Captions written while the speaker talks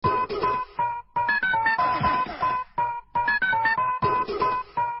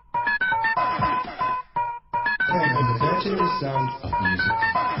sound of music.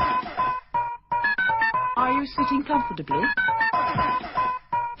 Are you sitting comfortably?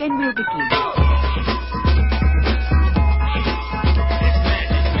 Then we'll begin.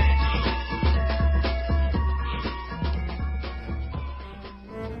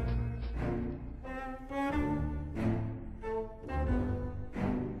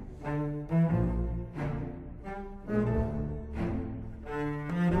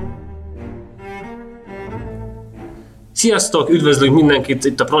 Sziasztok! Üdvözlünk mindenkit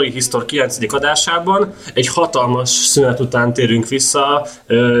itt a Proli History 9. adásában. Egy hatalmas szünet után térünk vissza.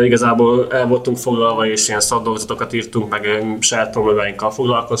 Igazából el voltunk foglalva, és ilyen szakdolgozatokat írtunk, meg saját tanulmányainkkal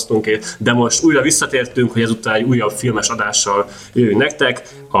foglalkoztunk, de most újra visszatértünk, hogy ezután egy újabb filmes adással jövünk nektek.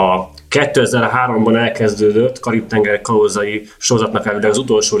 A 2003-ban elkezdődött Karib-tenger kalózai sorozatnak elvileg az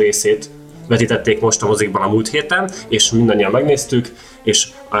utolsó részét vetítették most a mozikban a múlt héten, és mindannyian megnéztük, és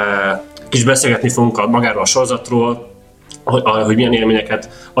kis beszélgetni fogunk magáról a sorozatról, hogy milyen élményeket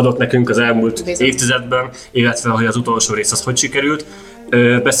adott nekünk az elmúlt évtizedben, illetve hogy az utolsó rész az hogy sikerült.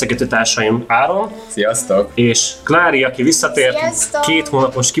 Beszélgető társaim Áron. Sziasztok! És Klári, aki visszatért. Sziasztok! 2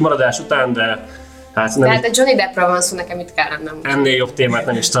 hónapos kimaradás után, de hát nem. Tehát a Johnny Deppről van szó, nekem itt kellene. Ennél jobb témát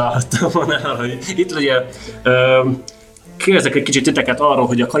nem is találtam volna, hogy itt legyen. Kérdezek egy kicsit titeket arról,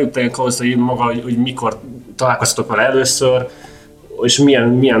 hogy a Karib-tenger kalózai maga, hogy mikor találkoztatok vele először, és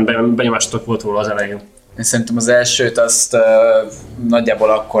milyen benyomásatok volt róla az elején. Én szerintem az elsőt azt nagyjából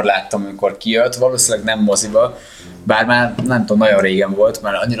akkor láttam, amikor kijött, valószínűleg nem moziba, bár már nem tudom, nagyon régen volt,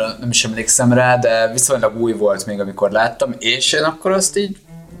 már annyira nem is emlékszem rá, de viszonylag új volt még, amikor láttam, és én akkor azt így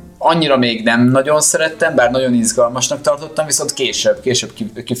annyira még nem nagyon szerettem, bár nagyon izgalmasnak tartottam, viszont később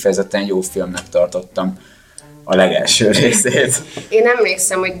kifejezetten jó filmnek tartottam a legelső részét. Én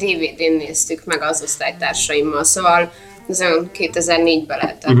emlékszem, hogy DVD-n néztük meg az osztálytársaimmal, szóval az 2004-ben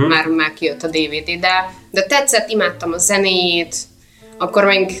lehetett, már kijött a DVD, de tetszett, imádtam a zenéjét, akkor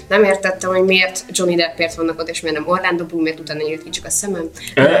még nem értettem, hogy miért Johnny Deppért vannak ott, és miért nem Orlando Bloom, miért utána nyílt ki csak a szemem.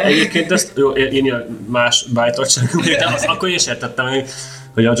 Egyébként ezt, jó, én más bájtottságú, de akkor én is értettem,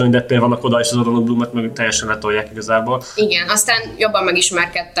 hogy a Johnny Deppért vannak oda, és az Orlando Bloomot meg teljesen letolják igazából. Igen, aztán jobban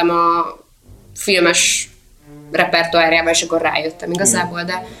megismerkedtem a filmes repertoárjával, és akkor rájöttem igazából,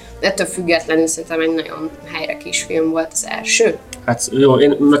 de ettől függetlenül szerintem egy nagyon helyre kis film volt az első. Hát jó,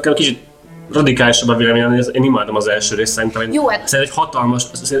 nekem kicsit radikálisabb a véleményem, én imádom az első részt, szerintem jó, hát egy hatalmas,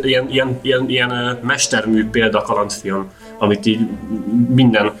 ilyen mestermű példa kalandfilm, amit így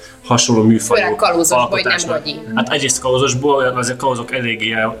minden hasonló műfajú főleg kalózosból, hogy nem gagyi. Hát egyrészt kalózosból, azért kalózok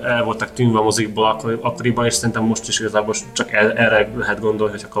eléggé el voltak tűnve a mozikból akkoriban, és szerintem most is igazából csak erre lehet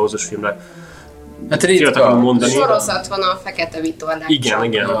gondolni, hogyha kalózos filmre. Hát ritka. Sorozat van a Fekete Vitorlák.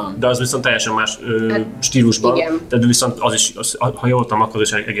 Igen, de az viszont teljesen más stílusban. Igen. Tehát viszont az is, ha jól tudom, akkor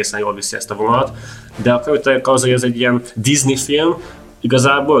is egészen jól viszi ezt a vonalat. De a Karib-tenger kalózai ez egy ilyen Disney film,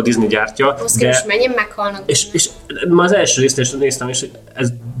 igazából a Disney gyártja. És mennyien meghalnak. És már az első részt is néztem, és ez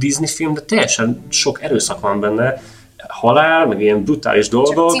Disney film, de teljesen sok erőszak van benne. Halál, meg ilyen brutális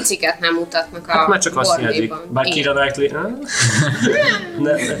dolgok. Csak ciciket nem mutatnak a hát már csak azt jelzik. Bár Keira Knightley...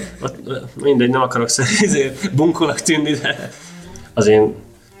 mindegy, nem akarok bunkolak tűnni, de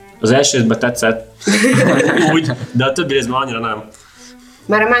az első részben tetszett úgy, de a többi részben annyira nem.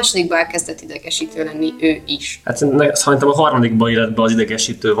 Már a másodikban elkezdett idegesítő lenni ő is. Hát szerintem a harmadikban illett be az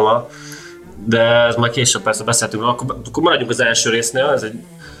idegesítő vonal, de ez majd később persze beszéltünk, akkor maradjunk az első résznél, ez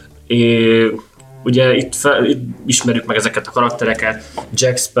ugye itt ismerjük meg ezeket a karaktereket,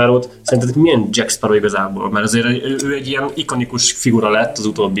 Jack Sparrow-t. Szerinted milyen Jack Sparrow igazából? Mert azért ő egy ilyen ikonikus figura lett az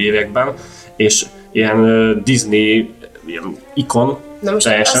utóbbi években, és ilyen Disney ilyen ikon. Na most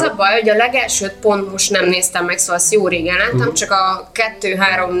teljesen. Az a baj, hogy a legelsőt pont most nem néztem meg, szóval azt jó régen láttam, csak a 2,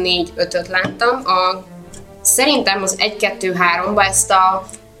 3, 4, 5-öt láttam. Szerintem az 1, 2, 3-ba ezt a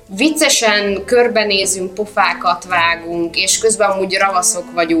viccesen körbenézünk, pofákat vágunk, és közben amúgy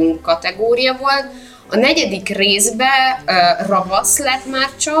ravaszok vagyunk kategória volt. A 4. részben ravasz lett már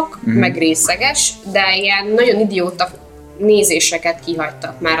csak, meg részeges, de ilyen nagyon idióta nézéseket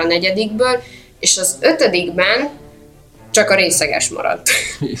kihagytak már a 4-ből, és az 5-ben csak a részeges maradt.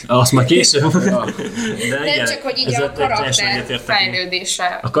 Azt már később. De csak, hogy így a karakter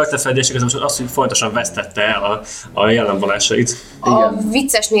fejlődése. A karakterfejlődések az, hogy folyamatosan vesztette el a jelenvonásait. A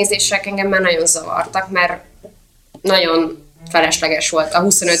vicces nézések engem már nagyon zavartak, mert nagyon felesleges volt a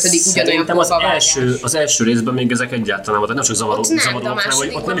 25. ugyanolyan az első részben még ezek egyáltalán volt, nem csak zavarók, hanem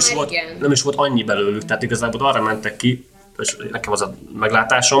ott nem is volt annyi belőlük, tehát igazából arra mentek ki, és nekem az a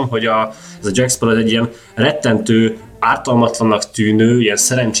meglátásom, hogy ez a Jack Sparrow egy ilyen rettentő, ártalmatlannak tűnő, ilyen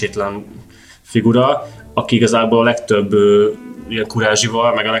szerencsétlen figura, aki igazából a legtöbb ilyen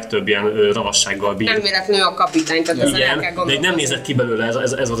kurázsival, meg a legtöbb ilyen ravassággal bír. Nem véletlenül a kapitány, tehát ezen el kell Igen, de gondolkozni. így nem nézett ki belőle,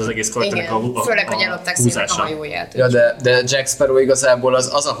 ez volt az egész karakternek Igen, főleg, hogy elopták szépen a húzása. hajóját. Ja, de Jack Sparrow igazából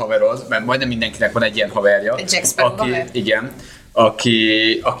az a haverod, mert majdnem mindenkinek van egy ilyen haverja. Egy Jack Sparrow haver? Igen,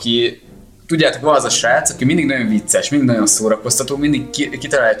 aki tudjátok, van az a srác, aki mindig nagyon vicces, mindig nagyon szórakoztató, mindig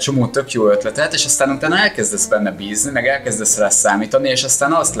kitalál egy csomó tök jó ötletet, és aztán utána elkezdesz benne bízni, meg elkezdesz rá számítani, és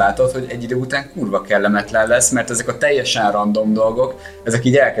aztán azt látod, hogy egy idő után kurva kellemetlen lesz, mert ezek a teljesen random dolgok, ezek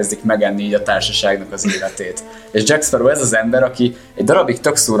így elkezdik megenni így a társaságnak az életét. És Jack Sparrow ez az ember, aki egy darabig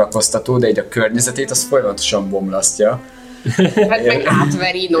tök szórakoztató, de így a környezetét az folyamatosan bomlasztja. Hát meg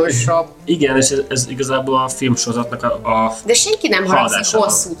átveri non-stop. Igen, és ez igazából a filmsorozatnak a De senki nem haragszik haladásában.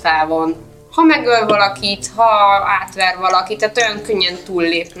 hosszú távon. Ha megöl valakit, ha átver valakit, tehát olyan könnyen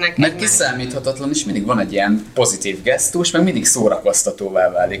túllépnek. Meg egymást. kiszámíthatatlan, és mindig van egy ilyen pozitív gesztus, meg mindig szórakoztatóvá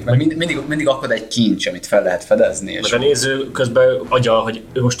válik, meg mindig akad egy kincs, amit fel lehet fedezni. És Meg a néző közben agyal, hogy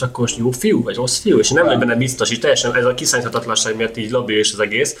ő most akkor jó fiú, vagy rossz fiú, és nem vagy benne biztos, és teljesen ez a kiszámíthatatlanság miatt így labilis az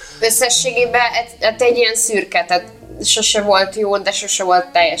egész. Összességében egy ilyen szürke, tehát sose volt jó, de sose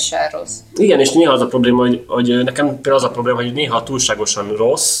volt teljesen rossz. Igen, és néha az a probléma, hogy nekem például az a probléma, hogy néha túlságosan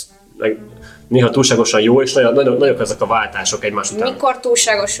rossz, meg néha túlságosan jó, és nagyon nagyok ezek a váltások egymás után. Mikor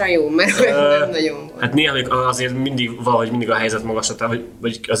túlságosan jó, mert nem nagyon volt. Hát néha azért mindig a helyzet magaslatán,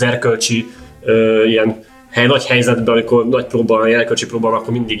 vagy az erkölcsi ilyen nagy helyzetben, amikor nagy próbálnak, erkölcsi próbálnak,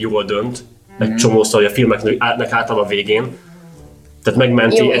 akkor mindig jól dönt. Egy csomószor, hogy a filmeknek általában a végén. Tehát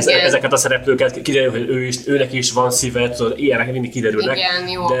megmenti Jó, igen. ezeket a szereplőket, kiderül, hogy őnek is van szíve, tudod, ilyenek mindig kiderülnek. Igen,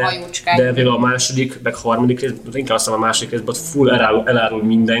 jó, a hajócskány. De például a második, meg harmadik részben, inkább azt mondom, a második részben ott full elárul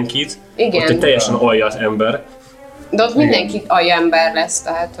mindenkit. Igen. Ott egy teljesen alja az ember. De ott mindenki alja ember lesz,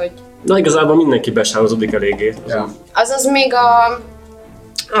 tehát hogy... Na igazából mindenki besávozódik eléggé. Ja. Azaz még a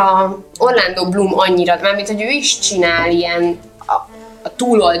Orlando Bloom annyira, mármint hogy ő is csinál ilyen a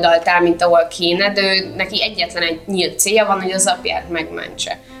túloldaltál, mint ahol kéne, de neki egyetlen egy nyílt célja van, hogy az apját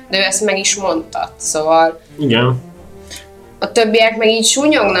megmentse. De ő ezt meg is mondta, szóval Igen. a többiek meg így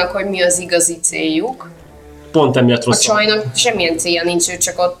súnyognak, hogy mi az igazi céljuk. Pont emiatt A rossz. csajnak semmilyen célja nincs, ő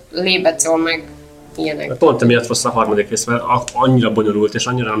csak ott lébecol meg ilyenek. Pont emiatt rossz a harmadik rész, mert annyira bonyolult, és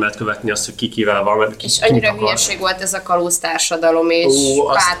annyira nem lehet követni azt, hogy ki kivel van, mert És ki mit annyira akar. hülyeség volt ez a kalóz társadalom, és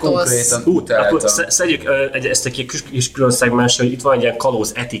azt pátosz. konkrétan Akkor utáltam. szedjük ezt egy kis külön szegmens, hogy itt van egy ilyen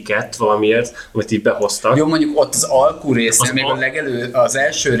kalóz etikett valamiért, amit így behoztak. Jó, mondjuk ott az alkú résznél, Az még al- az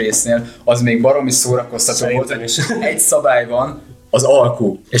első résznél, az még baromi szórakoztató volt, Szerintem hogy is. egy szabály van, az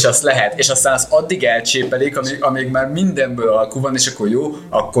alkú, és azt lehet, és aztán az addig elcsépelik, amíg már mindenből alkú van, és akkor jó,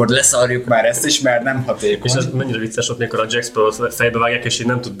 akkor leszarjuk már ezt is, mert nem hatékony. És ez mennyire vicces ott, amikor a Jack Sparrow fejbe vágják, és így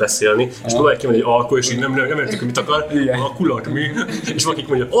nem tud beszélni, és próbálják kimondani, hogy alkú, és így nem értik, hogy mit akar. Igen. Alkulak, mi? És valakik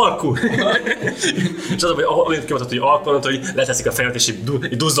mondja, alkú! És az, hogy amint kimondott, hogy alkú, hogy leteszik a fejet, és így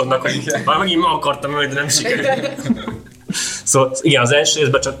duzzadnak, hogy már megint ma akartam, de nem sikerült. Szóval igen, az első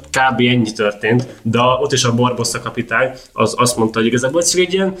részben csak kb. Ennyi történt, de ott is a Barbossa kapitány az azt mondta, hogy igazából ez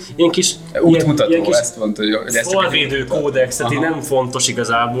egy ilyen kis Útmutató, ezt mondta, hogy ez csak egy falvédő útmutató. kódex, tehát így Aha. nem fontos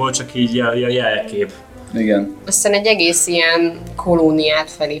igazából, csak így ilyen jelkép. Igen. Aztán egy egész ilyen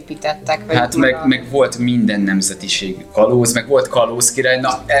kolóniát felépítettek. vagy Hát meg volt minden nemzetiség kalóz, meg volt kalóz király.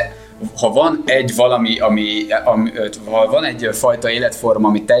 Na, ha van egy valami, ha van egy fajta életforma,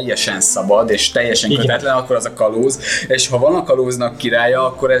 ami teljesen szabad és teljesen Igen. kötetlen, akkor az a kalóz, és ha van a kalóznak királya,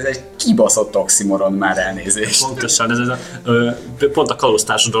 akkor ez egy kibaszott oximoron, már elnézést. Pontosan, pont a kalóz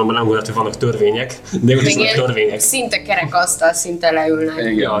társadalomban nem gondolt, hogy vannak törvények, de ott is vannak törvények. Szinte kerekasztal, szinte leülnek.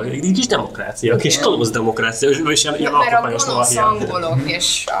 Igen. Ja, egy kis demokrácia, kis kalóz demokrácia, és ilyen Mert a alkotmányos gonosz monarchia. angolok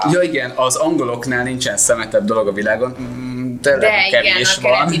és a... Ja igen, az angoloknál nincsen szemetebb dolog a világon, tényleg De igen, kevés a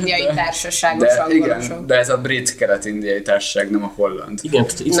van. kelet-indiai társaságos de, angolosok. igen, de ez a brit kelet-indiai társaság, nem a holland. Igen,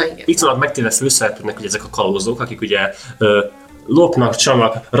 tehát Na igen. itt vannak megtéve főszereplőnek, hogy ezek a kalózok, akik ugye lopnak,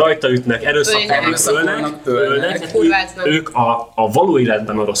 csalnak, rajta ütnek, Erőszakolnak, ölnek. hát Kurváznak. ők a való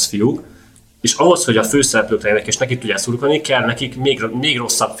életben a rossz fiúk, és ahhoz, hogy a főszereplők legyenek, és nekik tudják szurkolni, kell nekik még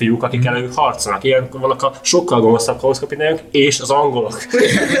rosszabb fiúk, akik ellen harcolnak. Ilyen vannak a sokkal gonoszabb kalózkapitányok, és az angolok.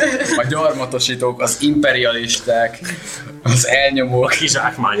 A gyarmatosítók, az imperialisták, az elnyomók.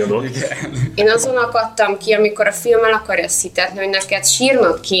 Kizsákmányolók. Én azon akadtam ki, amikor a film el akarja hitetni, hogy neked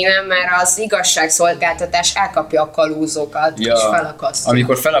sírnod kéne, mert az igazságszolgáltatás elkapja a kalózokat, és felakasztja.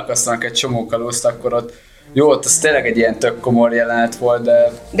 Amikor felakasztanak egy csomó kalózt, akkor ott jó, ott az tényleg egy ilyen tök komor jelenet volt,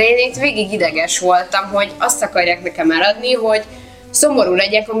 de De én itt végig ideges voltam, hogy azt akarják nekem eladni, hogy szomorú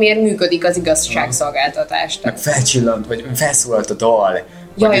legyek, amiért működik az igazságszolgáltatás. meg felcsillant, vagy felszólalt a dal,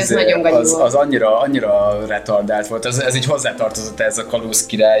 Jaj, ez nagyon gagyi az, volt. az annyira retardált volt, ez így hozzátartozott ez a kalóz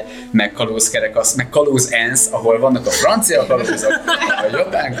király, meg kalóz kerekasz, meg kalóz ENSZ, ahol vannak a francia kalózok, a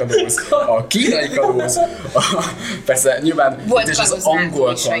japán kalóz, a kínai kalóz, persze nyilván Volt itt is az kalóz angol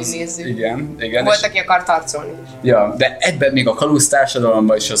nálunk is, ha így kalóz. nézzük. Igen. Volt, és- aki akart harcolni is. Ja, de ebben még a kalóz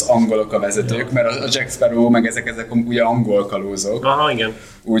társadalomban is az angolok a vezetők, mert a Jack Sparrow meg ezek ugye angol kalózok. Aha, igen.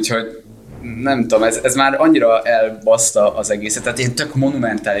 Úgyhogy nem tudom, ez már annyira elbaszta az egészet, tehát ilyen tök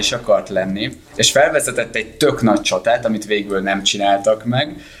monumentális akart lenni, és felvezetett egy tök nagy csatát, amit végül nem csináltak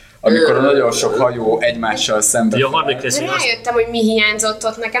meg, amikor nagyon sok hajó egymással szembe. Ugye a harmadik részén azt Rájöttem, hogy mi hiányzott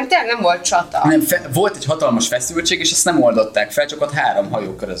ott nekem, tényleg nem volt csata. Nem, volt egy hatalmas feszültség, és ezt nem oldották fel, csak ott 3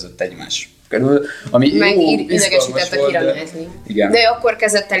 hajó körözött egymás körül, ami Meg jó, idegesített a izgalmas Keira volt, Knightley. igen. De ő akkor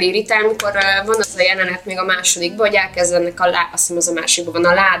kezdett el irritálni, amikor van az a jelenet még a másodikban, hogy elkezdenek azt hiszem az a másikban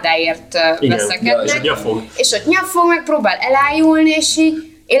van, a ládáért Igen. veszekednek. Ja, és egy nyafog. És ott nyafog, meg próbál elájulni, és így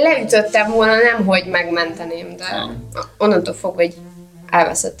én leütöttem volna, nem hogy megmenteném, de onnantól fogva egy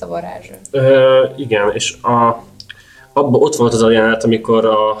elveszett a varázsa. Igen, és abban ott volt az a jelenet, amikor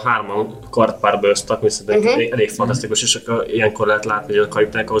a 3-an kartpárba össztak, ami szerintem elég fantasztikus, és akkor ilyenkor lehet látni, hogy a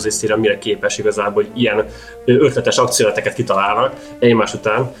karibták az észre mire képes igazából, hogy ilyen ötletes akcióleteket kitalálnak egymás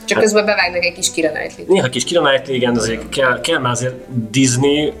után. Csak közben bevágnak egy kis Keira Knightley-t. Néha kis Keira Knightley, igen, azért kell már azért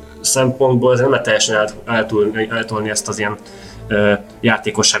Disney szempontból azért nem lehet teljesen eltolni ezt az ilyen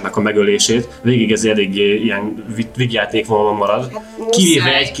játékosságnak a megölését. Végig ez eléggé ilyen vigyáték vonalon marad. Hát, Kivéve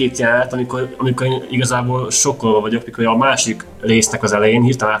muszáj. egy-két jelenet, amikor én igazából sokkolva vagyok, mikor a másik résznek az elején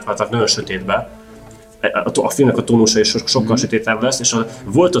hirtelen átváltak nagyon sötétbe. A filmnek a tónusa is sokkal sötétebb lesz, és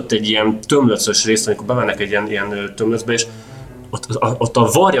volt ott egy ilyen tömlöcös rész, amikor bemennek egy ilyen tömlöcbe, és ott a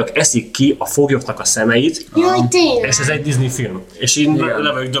varjak eszik ki a foglyoknak a szemeit, Jaj, tényleg! és ez egy Disney film. És én Igen.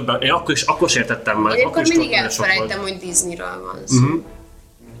 le vagyok döbben. Én akkor is értettem meg. Én akkor akkor is mindig nagyon sok elfelejtem, volt. hogy Disneyről van szó.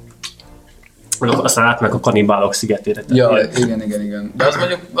 Aztán átmennek a kanibálok szigetére. Ja, Tehát ilyen- igen. De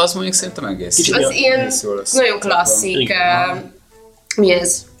az mondjuk szerintem egész. Kicsit Az ilyen egész jól lesz. nagyon klasszik, Igen. mi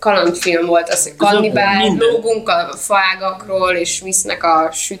ez? Kalandfilm volt, az, hogy kannibál, minden. lógunk a faágakról, és visznek a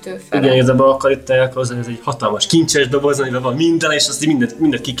sütőfele. Igen, igazából a karitták az ez egy hatalmas kincses doboz, amiben van minden, és azt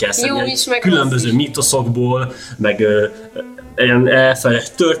mindent ki kell szedni. Jó egy is, meg különböző rossz is. mítoszokból, meg ilyen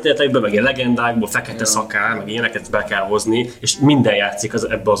elfelejtett történetekből, meg ilyen legendákból, fekete szakál, meg ilyeneket be kell hozni, és minden játszik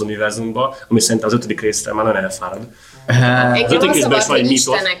ebbe az univerzumba, ami szerintem az 5. részre már nagyon elfárad. Engem ötödik az részben zavart, is van egy hogy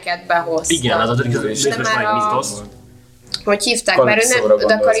mítosz. isteneket behoztak. Igen, az 5. részben is már van egy a- mítosz. Hogy hívták, mert ő Calypso-ra nem,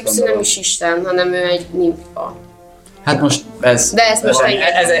 de gondolsz, Calypso nem gondolom. is isten, hanem ő egy nimfa. Hát most ez... De ezt most engedjük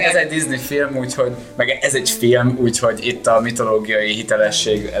el. ez egy Disney film, úgyhogy... Meg ez egy film, úgyhogy itt a mitológiai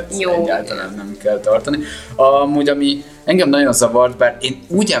hitelességet Jó. egyáltalán nem kell tartani. Amúgy, ami engem nagyon zavart, bár én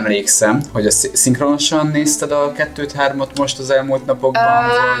úgy emlékszem, hogy szinkronosan nézted a 2-3-at most az elmúlt napokban,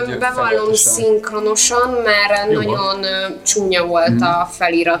 vagy Bevallom feliratosan? szinkronosan, mert Jó. nagyon csúnya volt a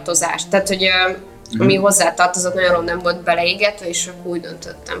feliratozás. Tehát, hogy ami hozzátartozott, nagyon nem volt beleégetve, és akkor úgy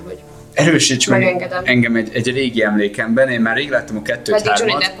döntöttem, hogy Erősíts meg Megengedem. engem egy régi emlékemben, én már rég láttam a pedig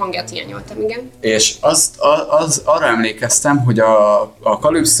Johnny 2-3-at, Depp hangját hiányoltam, igen. és arra emlékeztem, hogy a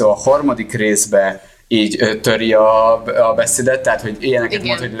Calypso a 3. részbe így töri a beszédet, tehát hogy ilyeneket Igen.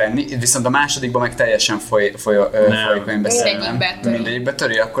 mond, hogy lenni, viszont a másodikban meg teljesen folyékony beszélnem. Mindegyikbe töri. Mindegyikbe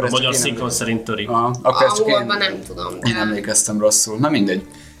töri, akkor A ez csak magyar én szinkron szerint töri. akkor ez csak Angolban nem tudom, én de, emlékeztem rosszul. Na mindegy.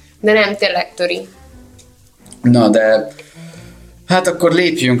 de nem, tényleg töri. Na de hát akkor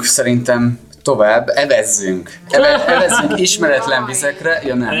lépjünk szerintem tovább, evezzünk. Evezzünk ismeretlen vizekre.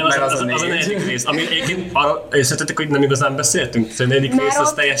 Ja nem, Nem, mert az a negyedik rész, ami egyébként arra észrevettek, hogy nem igazán beszéltünk. Szóval a negyedik Mert rész az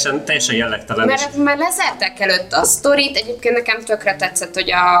ott- teljesen jellegtelen. és- Mert már lezárták előtt a sztorit, egyébként nekem tökre tetszett,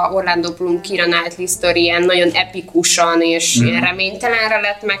 hogy a Orlando Bloom Keira Knightley sztori ilyen nagyon epikusan és ilyen reménytelenre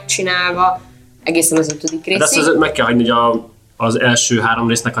lett megcsinálva, egészen az 5. De azt részig. azért meg kell hagyni, hogy az első 3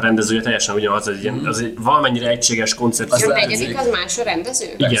 résznek a rendezője teljesen ugyanaz, az egy valamennyire egységes koncepció. A negyedik az más a rendező?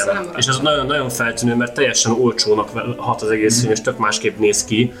 Igen, Persze, és ez nagyon, nagyon feltűnő, mert teljesen olcsónak hat az egész film, és tök másképp néz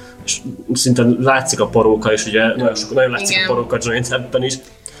ki, és szinte látszik a paróka is, ugye nagyon látszik Igen. a paróka Johnny Deppben is.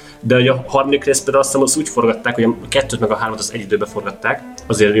 De ugye a 3. rész például azt hiszem, azt úgy forgatták, hogy a 2-t meg a 3-at az egy időben forgatták,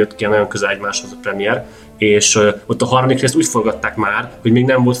 azért jött ki nagyon közel egymáshoz a premier, és ott a 3. részt úgy forgatták már, hogy még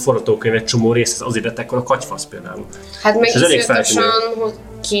nem volt forgatókönyv egy csomó rész, azért lett ekkor a katyfasz például. Hát meg És ez elég iszonyatosan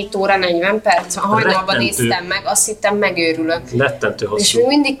 2 óra 40 perc. Ha hajnalban Rettentő. néztem meg, azt hittem megőrülök. Rettentő És hosszú. még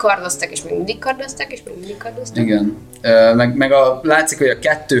mindig kardoztak, és még mindig kardoztak, és még mindig kardoztak. Igen. Meg látszik, hogy a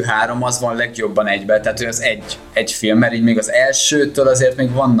 2-3 az van legjobban egyben, tehát hogy az egy film, mert így még az elsőtől azért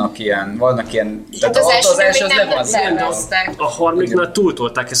még vannak ilyen Hát az első még nem terveztek. A harmadiknál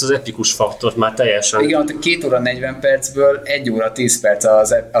túltolták ezt az epikus faktort már teljesen. Igen, ott 2 óra 40 percből 1 óra 10 perc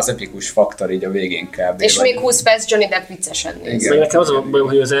az epikus faktor így a végén kb. És még 20 perc Johnny Depp viccesen néz. Meg nekem az a bajom,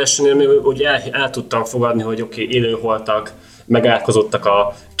 hogy az elsőnél még úgy el tudtam fogadni, hogy oké, élőholtak, megátkozottak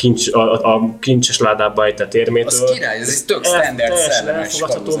a kincses ládába ejtett érmétől. Az király, ez tök standard teljesen szellemes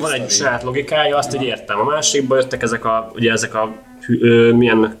elfogadható, van egy sztori. saját logikája, azt így értem. A másikban jöttek ezek a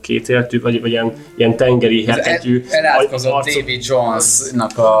milyen kétéltű, vagy ilyen tengeri herkegyű Elátkozott Davy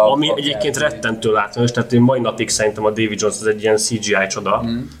Jones-nak a... ami egyébként rettentő látványos, tehát én mai napig szerintem a Davy Jones az egy ilyen CGI csoda.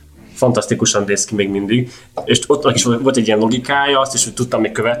 Fantasztikusan néz ki még mindig, és ott is volt egy ilyen logikája, azt is tudtam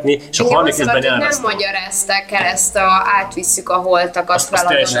még követni, és a harmadik részben nem elvesztem. magyarázták el ezt átvisszük a holtakat Azt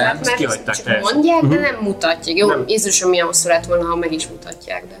feladatot, teljesen, azt mert kihagyták csak teljesen. mondják, de nem mutatják. Jó, Nem. Jézusom, milyen hosszú lett volna, ha meg is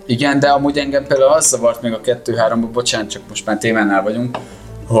mutatják, de... Igen, de amúgy engem például az zavart még a 2-3-ban, bocsánat, csak most már témánál vagyunk,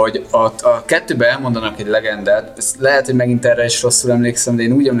 hogy a 2-ben elmondanak egy legendát, ezt lehet, hogy megint erre is rosszul emlékszem, de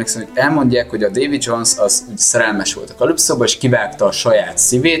én úgy emlékszem, hogy elmondják, hogy a Davy Jones az úgy szerelmes volt a Kalipszóba, és kivágta a saját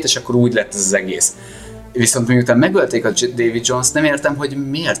szívét, és akkor úgy lett ez az egész. Viszont miután megölték a Davy Jones, nem értem, hogy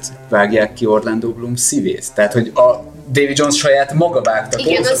miért vágják ki Orlando Bloom szívét. Tehát, hogy a Davy Jones saját maga vágta ki.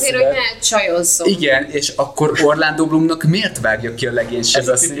 Igen, azért, hogy ne csajozzon. Igen, és akkor Orlando Bloomnak miért vágja ki a legénység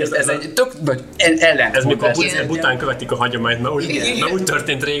a szívét? Ez egy tök nagy ellentmondás. Ez mikor Igen. bután követik a hagyományt, mert úgy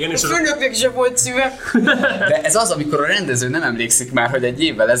történt régen, és A főnöknek sem volt szíve. De ez az, amikor a rendező nem emlékszik már, hogy egy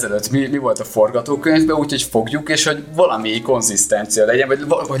évvel ezelőtt mi volt a forgatókönyvben, úgyhogy fogjuk, és hogy valami konzisztencia legyen,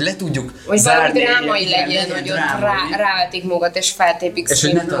 vagy le tudjuk Hogy zárni. valami drámai Igen, legyen, hogy ott drámai. ráöltik magukat, és feltépik És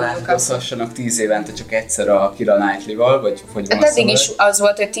hogy ne színvonalakat. találkozhassanak 10 évente csak egyszer a Keira Knightley-val, vagy hogy van Hát eddig szó? is az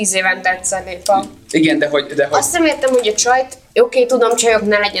volt, hogy 10 évente egyszer lép a... Igen, de hogy Azt nem értem, hogy a csajt, oké, tudom, csajok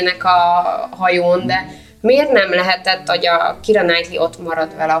ne legyenek a hajón, de miért nem lehetett, hogy a Keira Knightley ott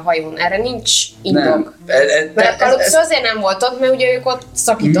marad vele a hajón? Erre nincs indok. nem. Mert a Kalipszó azért nem volt ott, mert ugye ők ott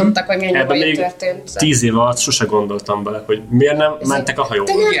szakítottak, hogy mennyi ebben baj még történt. 10 év alatt sose gondoltam bele, hogy miért nem mentek a hajón.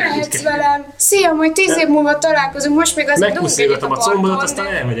 Te nem Igen. lehetsz velem. Szia, majd 10 év múlva találkozunk, most még azért dugunk egyet Megpuszígatom a combodat, aztán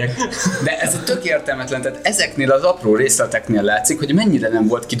de... elmegyek. De ez a tök értelmetlen, tehát ezeknél az apró részleteknél látszik, hogy mennyire nem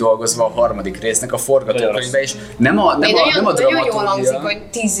volt kidolgozva a harmadik résznek a forgatókönyve, és nem a Nagyon jól dramaturgia. hangzik, hogy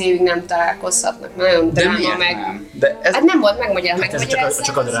 10 évig nem találkoznak. Nagyon De dráma miért meg. nem? De ez, Hát nem volt megmagyarázva. Ez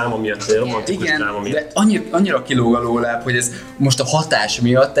csak a dráma miatt, a romantikus igen, dráma miatt. de annyira kilóg alólább, hogy ez most a hatás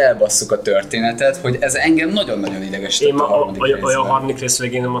miatt elbasszuk a történetet, hogy ez engem nagyon-nagyon idegesített Én a harmadik a részben. harmadik rész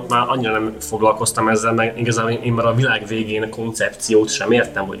végén ott már annyira nem foglalkoztam ezzel, meg igazából én már a világ végén a koncepciót sem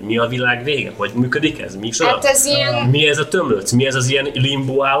értem, hogy mi a világ vége, hogy működik ez, mi is Hát ez ilyen... mi ez a tömlöc, mi ez az ilyen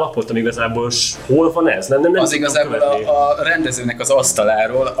limbo állapot, ami igazából hol van ez? Nem Az tudom igazából követni. a rendezőnek az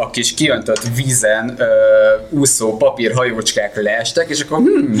asztaláról a kis kiöntött vízen úszó papírhajócskák leestek, és akkor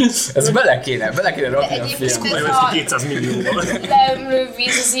ez bele kéne rakni a egyébként filmbe. Majd vesz ki 200 millióval. leömlő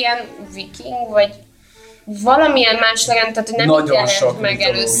víz az ilyen viking, vagy valamilyen más legend, tehát hogy nem Nagyon jelent sok meg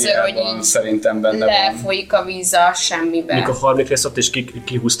először, hogy mitológiában így szerintem benne van. lefolyik a víz a semmibe. Mikor a harmadik rész ott is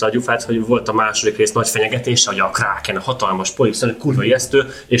kihúzta a gyufát, hogy volt a második rész nagy fenyegetése, hogy a Kraken, a hatalmas polisz, kurva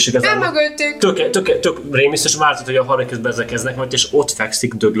ijesztő, és igazából Elmögöltük! tök rémisztős vártad, hogy a harmadik részben ezek kezdnek majd, és ott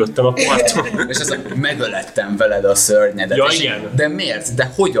fekszik döglöttem a parton. És az, megölettem veled a szörnyedet. Ja, És igen. De miért?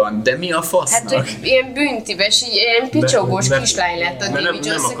 De hogyan? De mi a Hát, fasznak? hogy ilyen bűntives, így ilyen picsogós Mert- kislány lett a mert Davy nem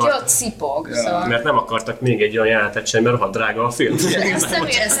Jones, aki akart. ott szipog. Szóval. Mert nem akartak még egy olyan jelenetet sem, mert rohadt drága a film. Ezt nem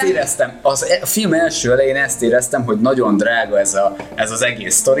Ezt értem. éreztem. A film első elején ezt éreztem, hogy nagyon drága ez az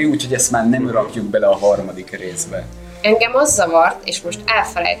egész sztori, úgyhogy ezt már nem rakjuk bele a harmadik részbe. Engem az zavart, és most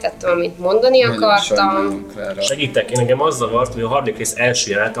elfelejtettem, amit mondani Nagyon akartam. sajnálom, Klára. Segítek, én engem az zavart, hogy a harmadik rész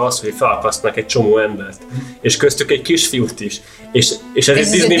első jelenete az, hogy felakasztanak egy csomó embert. És köztük egy kisfiút is. És ez egy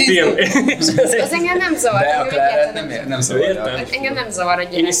Disney film. Az engem nem zavar. De a engem Klárát egyáltalán nem zavarja. Értem. Engem nem zavar a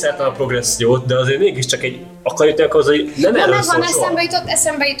Én is szeretem a progressziót, de azért mégiscsak egy akarjuk az, hogy nem Na, erről szól megvan, soha.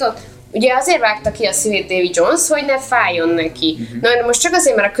 eszembe jutott. Ugye azért vágta ki a szívét Davy Jones, hogy ne fájjon neki. Na, de most csak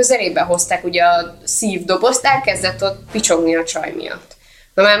azért, mert a közelébe hozták ugye a szívdobozt, elkezdett ott picsogni a csaj miatt.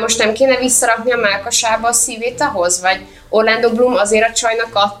 Na már most nem kéne visszarakni a mellkasába a szívét ahhoz? Vagy Orlando Bloom azért a csajnak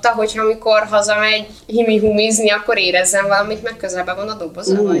adta, hogy amikor hazamegy himi-humizni, akkor érezzen valamit, meg közelben van a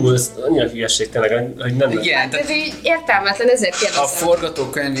doboza. Ez annyira hülyeség tényleg, hogy nem... Igen, Hát ez így értelmetlen, ezért a kérdezem.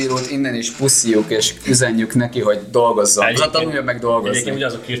 forgatókönyvírót innen is puszíjuk és üzenjük neki, hogy dolgozzon. Tanulja meg dolgozni. Egyébként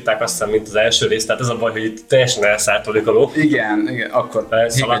ugyanazok írták azt hiszem, mint az első rész, tehát ez a baj, hogy itt teljesen elszállt a Nikoló. Igen, akkor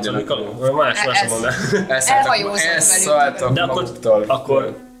Elszaladt a Nikoló? Más mondom. Elszálltak De maguktól.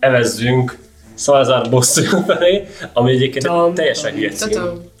 akkor evezzünk Salazar bosszúja felé, ami egyébként egy teljesen hülye cím,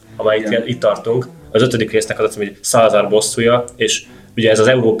 amely itt tartunk. Az 5. résznek az a cím, hogy Salazar bosszúja, és ugye ez az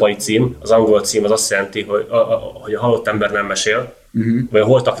európai cím, az angol cím az azt jelenti, hogy a halott ember nem mesél, vagy a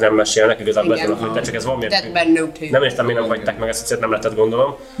holtak nem mesélnek, igazából ezen a főt, csak ez valamiért... Nem értem, miért nem hagyták meg ezt, nem lehetett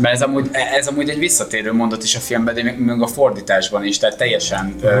gondolom. Mert ez amúgy egy visszatérő mondat is a filmben, de még a fordításban is, tehát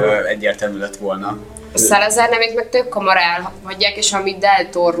teljesen egyértelmű lett volna. A Salazar nevét meg tök hamar elhagyják, és ami Del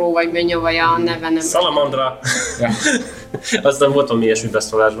Toro vagy Mennyavaja a neve nem. Salamandra! Aztán volt valami ilyesmi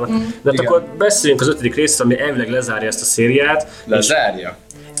beszólásban. De akkor beszéljünk az 5. részről, ami elvileg lezárja ezt a szériát. Lezárja?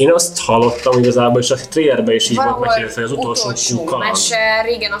 Én azt hallottam igazából, és a trailerben is így volt megkérdezve, hogy az utolsó kaland. Mese,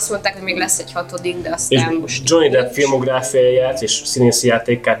 régen azt mondták, hogy még lesz egy 6., de aztán most... Johnny Depp filmográfiáját és színészi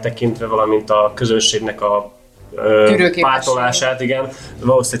játékát tekintve, valamint a közönségnek a pártolását, igen.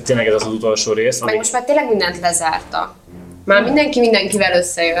 Valószínűleg tényleg ez az utolsó rész. Meg most már tényleg mindent lezárta. Már mindenkivel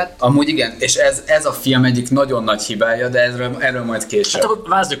összejött. Amúgy igen, és ez a film egyik nagyon nagy hibája, de erről majd később. Hát akkor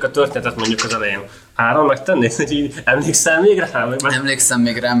vázoljuk a történetet mondjuk az elején. Áron megtennéd, hogy így emlékszel még rá? Emlékszem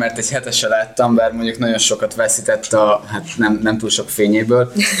még rá, mert egy hetese láttam, bár mondjuk nagyon sokat veszített hát nem túl sok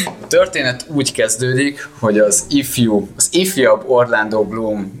fényéből. A történet úgy kezdődik, hogy az ifjabb Orlando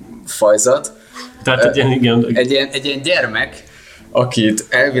Bloom fajzat, tehát egy ilyen gyermek, akit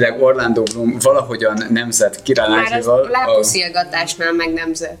elvileg Orlando Bloom valahogyan nemzett királynővel. Már a lápuszilgatásnál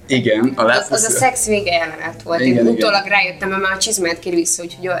megnemzett. Igen, az a szex vége jelenet volt. Igen, én utólag rájöttem, mert már a csizmát kér vissza,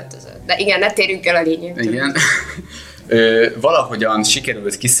 úgyhogy öltözött. De igen, ne térjünk el a lényegtől. Igen. Valahogyan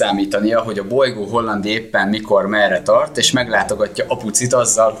sikerült kiszámítania, hogy a bolygó Hollandi éppen mikor merre tart, és meglátogatja apucit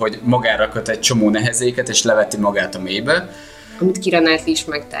azzal, hogy magára köt egy csomó nehezéket, és leveti magát a mélybe. Amit Keira Knightley is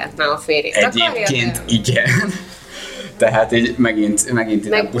megtehetne a férjét. Egyébként igen. Tehát így megint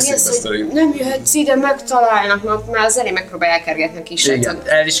ide puszít a sztori. Nem jöhetsz ide, megtalálnak, mert az elé megpróbálják kergetni a kis igen,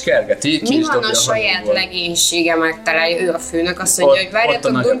 el is kergeti. Mi van a saját legénysége megtalálja, ő a főnök, azt mondja, hogy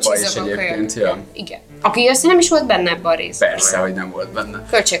várjatok, duncsizok a kölyök. Ja. Igen. Aki aztán nem is volt benne ebben a részben. Persze, hogy nem volt benne.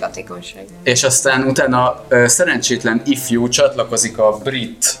 Költséghatékonyság. És aztán utána szerencsétlen ifjú csatlakozik a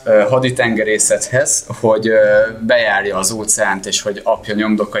brit haditengerészethez, hogy bejárja az óceánt, és hogy apja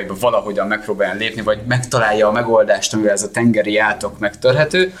nyomdokaiba valahogyan megpróbálja lépni, vagy megtalálja a megoldást, amivel ez a tengeri átok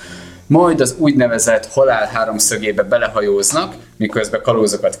megtörhető. Majd az úgynevezett halál háromszögébe belehajóznak, miközben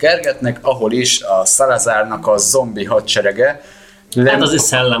kalózokat kergetnek, ahol is a Salazarnak a zombi hadserege. Hát az egy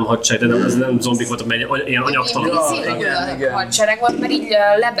szellem hadsereg, de ez nem zombik voltak, mert ilyen anyagtalan. Igen. Hadsereg volt, mert így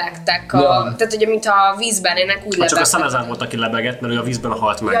lebegtek, tehát ugye mint a vízben ének úgy lebegtek. Csak a Salazar volt, aki lebegett, mert ő a vízben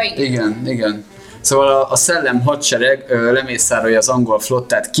halt meg. Ja, igen. Szóval a szellem hadsereg lemészárolja az angol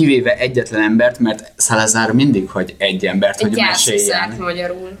flottát, kivéve egyetlen embert, mert Salazar mindig hagy egy embert, hogy meséljen.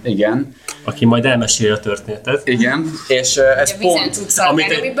 Magyarul. Igen. Aki majd elmeséli a történetet. Igen, és ez pont...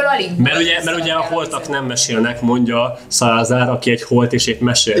 amiből alig mert ugye a holtak nem mesélnek, mondja Salazar, aki egy holt és épp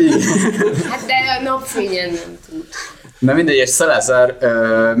mesél. Hát de a napfényen nem tud. Na mindegy, és Salazar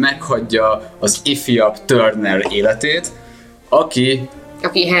meghagyja az ifjabb Turner életét, aki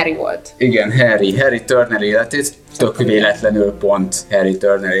Harry volt. Igen, Harry Turner életét, tök véletlenül pont Harry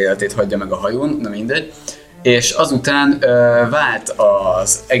Turner életét hagyja meg a hajón, na mindegy. És azután vált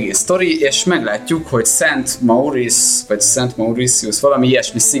az egész sztori, és meglátjuk, hogy Szent Mauritius, valami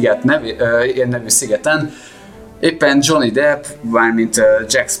ilyesmi ilyen nevű szigeten, éppen Johnny Depp, mármint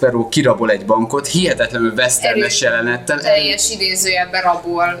Jack Sparrow kirabol egy bankot, hihetetlenül westernes jelenettel. Teljes idézőjelben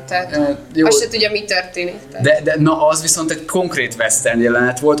rabol, tehát azt se tudja, mi történik. De na az viszont egy konkrét western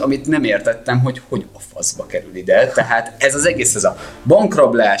jelenet volt, amit nem értettem, hogy a faszba kerül ide. Tehát ez az egész, ez a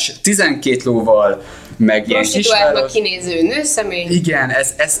bankrablás, 12 lóval, meg ilyen kisváros. Kinéző nőszemély. Igen,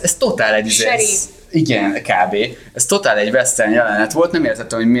 ez totál egy... Igen, kb. Ez totál egy western jelenet volt, nem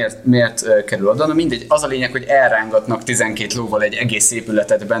értettem, hogy miért kerül oda, na mindegy, az a lényeg, hogy elrángatnak 12 lóval egy egész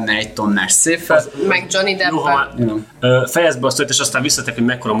épületet benne 1 tonnás széffel. Meg Johnny Depp-el. Fejezd be a sztorit, és aztán visszatek, hogy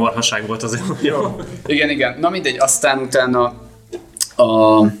mekkora marhaság volt azért. Jó. Igen, na mindegy, aztán utána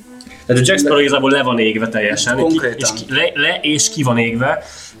tehát a Jack Sparrow igazából le van égve teljesen. Konkrétan. És ki van égve.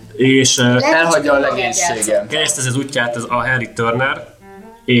 És elhagyja a legénységet. Keresztez az útját a Harry Turner,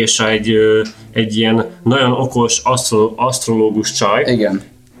 és egy ilyen nagyon okos asztrológus csaj. Igen.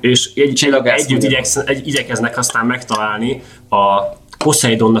 és igyekeznek aztán megtalálni a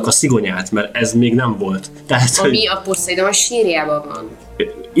Poseidonnak a szigonyát, mert ez még nem volt. Tehát, ami a Poseidon sírjában van.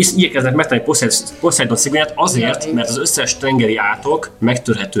 Igyekeznek megtalálni Poseidon szigonyát azért, mert az összes tengeri átok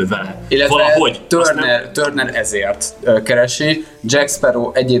megtörhető vele. Illetve valahogy. Turner ezért keresi. Jack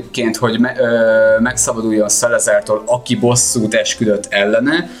Sparrow egyébként, hogy megszabaduljon Salazartól, aki bosszút esküdött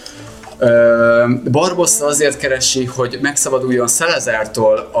ellene. Barbossa azért keresi, hogy megszabaduljon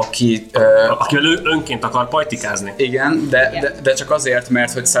Salazartól, akivel ő önként akar pajtikázni. Igen, de csak azért,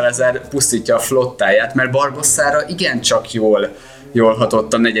 mert hogy Salazar pusztítja a flottáját, mert Barbossára igencsak jól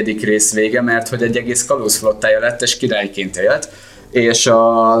hatott a 4. rész vége, mert hogy egy egész kalózflottája lett, és királyként élt. És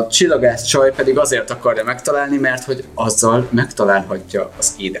a csillagász csaj pedig azért akarja megtalálni, mert hogy azzal megtalálhatja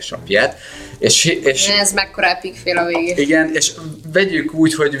az édesapját. És ez mekkora epikfél a végén. Igen, és vegyük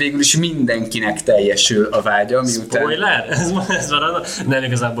úgy, hogy végül is mindenkinek teljesül a vágya, miután... Spoiler? Ez van, nem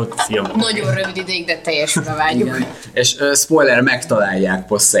igazából film. Nagyon rövid ideig, de teljesül a vágyuk. Igen. És spoiler, megtalálják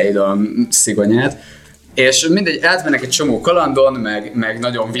Poseidon szigonyát. És mindegy, átmennek egy csomó kalandon, meg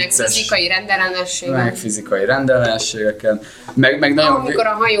nagyon vicces... Meg fizikai rendellenességek. Meg fizikai rendellenességeken. Meg nagyon... Amikor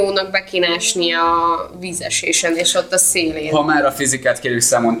a hajónak be kéne esni a vízesésen, és ott a szélén. Ha már a fizikát kérjük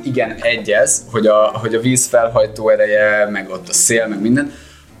számon, igen, egyez, hogy a víz felhajtó ereje, meg ott a szél, meg minden.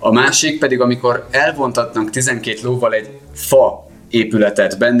 A másik pedig, amikor elvontatnak 12 lóval egy fa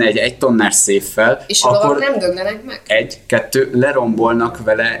épületet benne, egy 1 tonnás széffel, és a lovak nem döglenek meg? 1-2 lerombolnak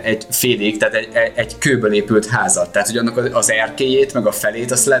vele egy félig, tehát egy kőből épült házat. Tehát, hogy annak az erkélyét, meg a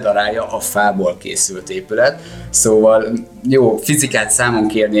felét, azt ledarálja a fából készült épület. Szóval jó, fizikát számon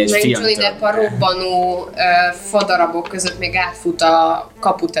kérni egy filmtől. Meg Johnny Depp a robbanó fadarabok között még átfut a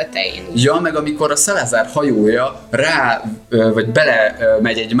kapu tetején. Ja, meg amikor a Salazar hajója vagy bele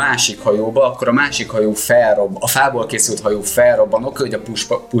megy egy másik hajóba, akkor a másik hajó a fából készült hajó felrobban, oké, hogy a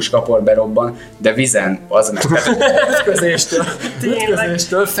puskapor berobban, de vizen az meg.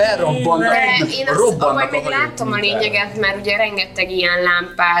 Ütközéstől felrobbannak, robbannak a hajók. Láttam a lényeget, mert ugye rengeteg ilyen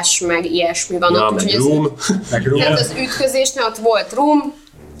lámpás, meg ilyesmi van ott. Meg rum. Tehát az ütközésnél ott volt rum,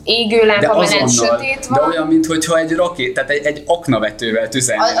 égő lámpa mellett sötét van. De olyan, mintha egy tehát egy aknavetővel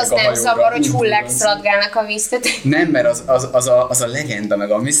tüzelnének az a hajóra. nem zavar, hogy hullák szaladgálnak a víztet. Nem, mert az a legenda,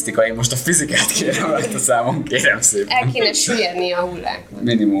 meg a misztika, én most a fizikát kérem, ezt a számon kérem szépen. El kéne süllyedni a hullák.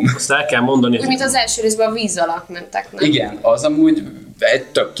 Minimum. Azt el kell mondani. Úgy, mint az első részben a víz alatt mentek, nem? Igen, az amúgy egy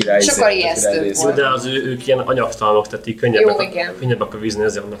tök király. Sokkal ijesztőbb volt. De az ők ilyen anyagtalanok, tehát így könnyebbek a vízni,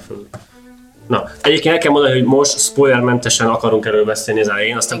 ezért vannak föl. Na, egyébként el kell mondani, hogy most spoilermentesen akarunk erről beszélni az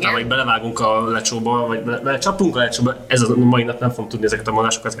elején, aztán talán majd belevágunk a lecsóba, vagy belecsapunk a lecsóba, ez a mai nap nem fogom tudni ezeket a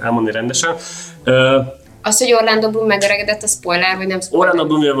mondásokat elmondani rendesen. Az, hogy Orlando Bloom megöregedett, a spoiler, vagy nem spoiler? Orlando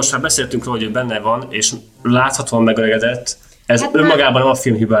Bloomról most már beszéltünk róla, hogy ő benne van, és láthatóan megöregedett. Ez hát önmagában nem a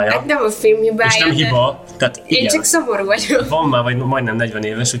film hibája. Hát nem a film hibája. És nem hiba. Tehát igen. Én csak szomorú vagyok. Van már vagy majdnem 40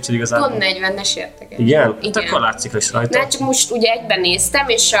 éves, úgyhogy igazából... Pont 40-es értek. Igen? Hát akkor látszik is rajta. Na, csak most ugye egyben néztem,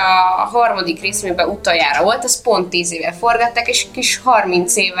 és a harmadik részben utoljára volt, az pont 10 éve forgatták, és kis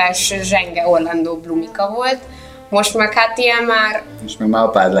 30 éves zsenge Orlando Bloomika volt. Most meg hát ilyen már... Most meg már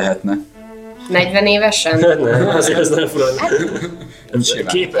apád lehetne. 40 évesen? Nem, azért ez nem fura.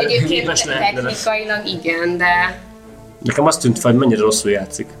 Egyébként technikailag igen, de... Nekem azt tűnt fel, hogy mennyire rosszul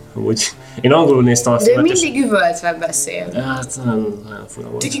játszik. Úgy. Én angolul néztem a filmet. De mindig üvöltve beszél. Hát nem fura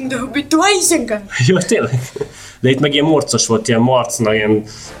volt. Taking the hobbit to Isengard. Jó, tényleg? De itt meg ilyen morcos volt, ilyen marcna, ilyen...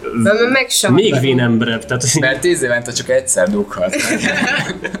 Még vénemberebb. Tehát... Mert 10 évente csak egyszer dughat.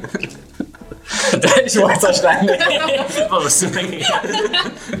 De is morcos lenni. Valószínűleg.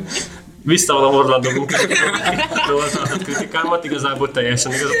 Visszavonom Orlando Bloomról tartott kritikámat, igazából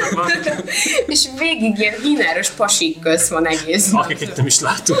teljesen igazatok van. És végig ilyen hínáros pasik köz van egész. Akiket nem is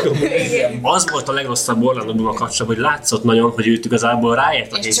láttuk. Az volt a legrosszabb Orlando Bloom kapcsolatban, hogy látszott nagyon, hogy őt igazából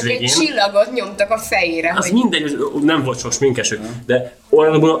ráért a hétvégén. És csak egy csillagot nyomtak a fejére. Az mindegy, nem volt sok sminkesük, de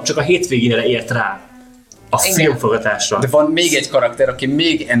Orlando Bloom csak a hétvégére ért rá. A filmforgatásra. De van még egy karakter, aki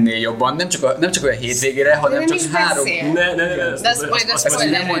még ennél jobban, nem csak olyan hétvégére, hanem csak 3... Ezt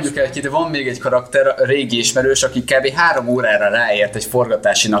nem mondjuk el ki, de van még egy karakter, régi ismerős, aki kb. 3 órára ráért egy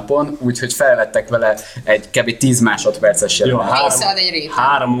forgatási napon, úgyhogy felvettek vele egy kb. 10 másodperces jelenet.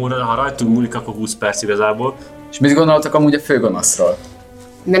 3 óra, ha rajtunk múlik, akkor 20 perc igazából. És mit gondoltak amúgy a főgonoszról?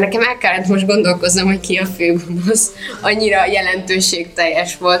 De nekem el kellett most gondolkoznom, hogy ki a főgonosz. Annyira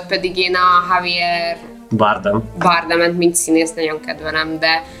jelentőségteljes volt, pedig én a Javier Bardemet, mint színész nagyon kedvelem,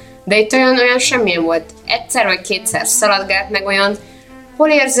 de itt olyan semmilyen volt. Egyszer vagy kétszer szaladgált, meg olyan hol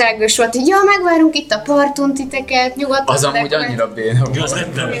érzelgős volt, hogy ja, megvárunk itt a parton titeket, nyugodtan. Az amúgy annyira béna volt. Az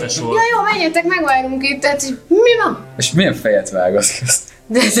nem területes volt. Ja, jó, menjetek, megvárunk itt, tehát mi van? És milyen fejet vágott ezt?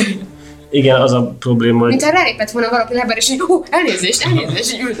 Igen, az a probléma, hogy, Mintha rálépett volna valaki lábára, és így elnézést,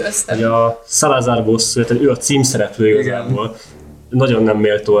 így üldöztem. hogy a Salazar bosszú, tehát ő a címszereplő igazából. Nagyon nem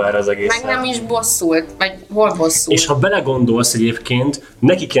méltó erre az egész. Meg nem is bosszult, vagy hol bosszult. És ha belegondolsz egyébként,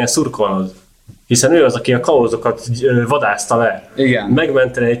 neki kéne szurkolnod. Hiszen ő az, aki a kalózokat vadászta le. Igen.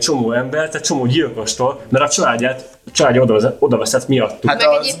 Megmenteni egy csomó embert, egy csomó gyilkostól, mert a családja oda veszett miattuk. Hát Meg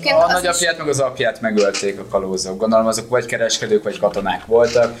az, egyébként a az nagyapját meg az apját megölték a kalózok. Gondolom azok vagy kereskedők, vagy katonák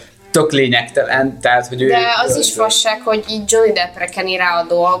voltak. Tök lényegtelen, tehát hogy ő... De az is fasság, hogy így Johnny Deppre keni rá a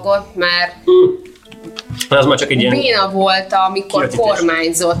dolgot, mert Az már csak egy ilyen... béna volt, amikor kivetítés.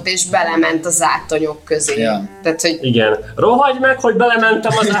 kormányzott, és belement az átonyok közé. Ja. Tehát, hogy Igen. Rohagy meg, hogy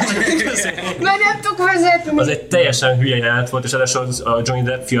belementem az átonyok közé. mert nem tudok vezetni. Az egy teljesen hülye jelenet volt, és ráadásul a Johnny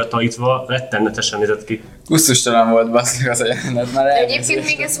Depp fiatalítva rettenetesen nézett ki. Gusztustalan volt basszik az a jelenet, már Egyébként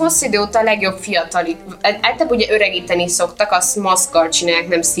még ez hosszú idő óta a legjobb fiatalít. Általában ugye öregíteni szoktak, azt maszkkal csinálják,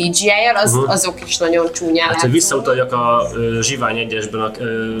 nem CGI-jal, azok is nagyon csúnyán Hát, hogy látszanak. visszautaljak a Zsivány 1-esben, a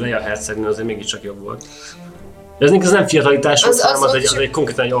Leia Hercegnő azért mégiscsak jobb volt. Ez nem fiatalítás volt, hanem az egy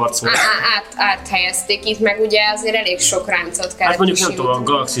konkrétan egy arc volt. Áthelyezték itt, meg ugye azért elég sok ráncot kellett Hát mondjuk nem tudom, a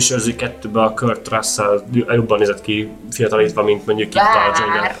kisimítani. Galaxy Őrzői 2-ben a Kurt Russell jobban nézett ki fiatalítva, mint mondjuk itt a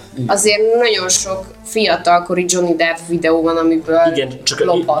Johnny Bár Depp. azért nagyon sok fiatalkori Johnny Depp videó van, amiből Igen, csak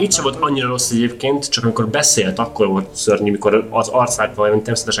lophatnak. itt sem volt annyira rossz egyébként, csak amikor beszélt, akkor volt szörnyű, mikor az arcákkal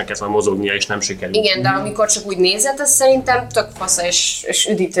természetesen kezdve mozognia, és nem sikerült. Igen, de amikor csak úgy nézett, az szerintem tök fasza és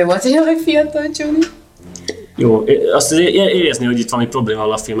üdítő volt, hogy jaj, fiatal Johnny. Jó, azt azért érezni, hogy itt valami probléma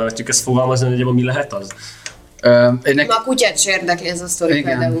van a filmmel, vetjük ezt fogalmazni, hogy mi lehet az? A kutyát se érdekli ez a sztori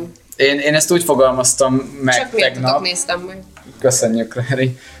például. Én ezt úgy fogalmaztam meg Csak miért tegnap. tudok néztem meg. Köszönjük,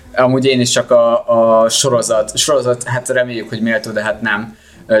 Larry. Amúgy én is csak a sorozat, hát reméljük, hogy méltó, de hát nem,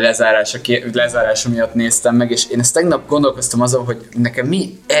 lezárása miatt néztem meg, és én ezt tegnap gondolkoztam azon, hogy nekem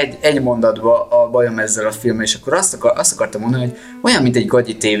mi egy mondatban a bajom ezzel a filmmel, és akkor azt akartam mondani, hogy olyan, mint egy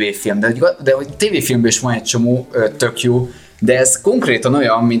gagyi tévéfilm, de hogy tévéfilmben is van egy csomó tök jó, de ez konkrétan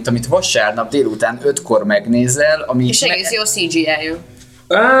olyan, mint amit vasárnap délután 5-kor megnézel, ami... És egész jó CGI-ja.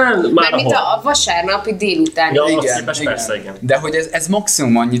 Már Mert mint a vasárnapi délután. Ja, Igen, persze, igen. De hogy ez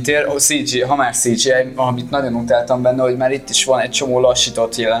maximum annyit ér, ha már CGI, amit nagyon utáltam benne, hogy már itt is van egy csomó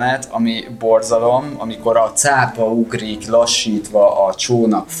lassított jelenet, ami borzalom, amikor a cápa ugrik lassítva a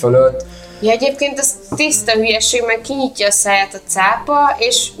csónak fölött. Ja, egyébként ez tiszta hülyeség, meg kinyitja a száját a cápa,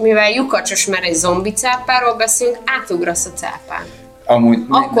 és mivel lyukacsos, mert egy zombi cápáról beszélünk, átugrasz a cápán. Amúgy,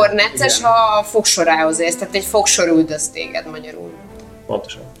 Akkor necces, igen. ha a fogsorához érsz, tehát egy fogsor üldöz téged magyarul.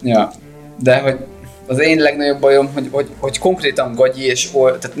 Pontosan. Ja, de hogy az én legnagyobb bajom, hogy konkrétan gagyi, és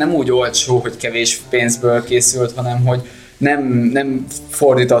tehát nem úgy olcsó, hogy kevés pénzből készült, hanem hogy nem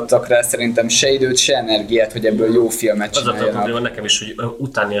fordítottak rá szerintem se időt, se energiát, hogy ebből jó filmet Az a csináljanak. probléma nekem is, hogy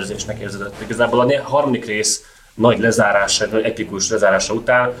utánérzésnek érződött. Igazából a harmadik rész nagy lezárása, epikus lezárása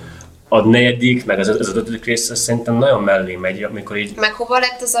után a negyedik, meg ez az ötödik rész szerintem nagyon mellé megy, amikor így... Meg hova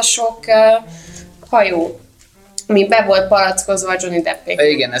lett az a sok hajó, ami be volt palackozva a Johnny Deppék?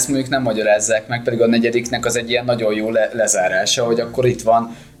 Igen, ezt mondjuk nem magyarázzák meg, pedig a negyediknek az egy ilyen nagyon jó lezárása, hogy akkor itt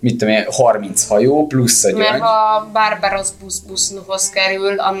van, mit tudom én, 30 hajó plusz a gyöngy. Mert ha Barbaros buszhoz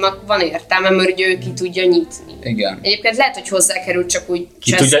kerül, annak van értelme, mert ugye ő ki tudja nyitni. Igen. Egyébként lehet, hogy hozzákerül, csak úgy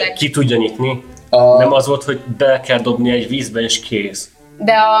Ki tudja nyitni? Nem az volt, hogy be kell dobni egy vízbe és kész.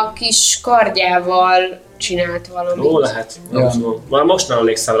 De a kis kardjával csinált valamit. Jó lehet. Ja. Már most nem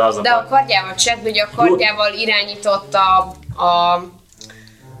emlékszem rá az a De a kardjával csinált, hogy a kardjával irányította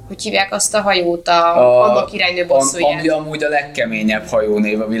hogy hívják azt a hajót, annak királynő bosszúját. Ami amúgy a legkeményebb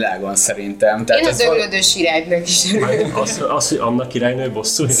hajónév a világon szerintem. Tehát Én ez az öglödő sirálynak is örülök. Az, hogy annak királynő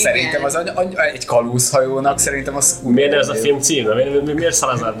bosszú. Szerintem az egy kalózhajónak, szerintem az... Miért ez a film címe? Miért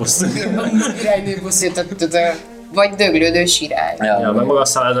Salazar bosszú? Királynő bosszúját, vagy döglődő sirály. Ja, mert maga a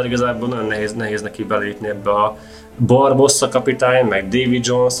Salazar igazából nagyon nehéz neki belépni ebbe a Barbossa kapitány, meg Davy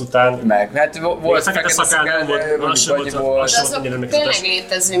Jones után. Meg, hát volt fekete szakál, nem volt, az sem volt. De azok tényleg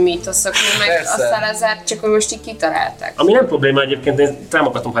létező mítoszok, meg Persze. a Salazar csak hogy most így kitalálták. Ami nem probléma egyébként, én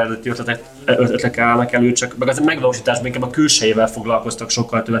támogatom, ha eredeti ötletek állnak elő, csak meg az megvalósításban inkább a külsejével foglalkoztak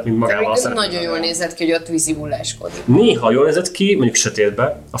sokkal többet, mint De magával a még szereplővel. nagyon jól nézett ki, hogy ott vízi hulláskodik. Néha jól nézett ki, mondjuk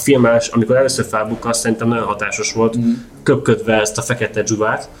sötétbe. A filmes, amikor először felbukkan, szerintem nagyon hatásos volt, köpködve ezt a fekete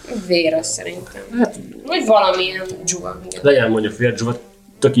dzsuvát. Vér az szerintem. Vagy valamilyen dzsuva. Igen. Legyen mondjuk vérdzsuvat,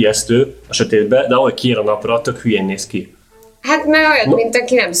 tök ijesztő a sötétbe, de ahogy kiér a napra, tök hülyén néz ki. Hát mert olyat, mint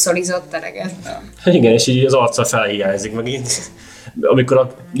aki nem szolizott eleget. Hát igen, és így az arca felhiányzik, meg így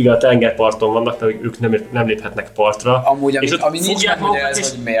amikor igen, a tengerparton vannak, de ők nem léphetnek partra. Amúgy, és ami nincs fogják megmagyarázva,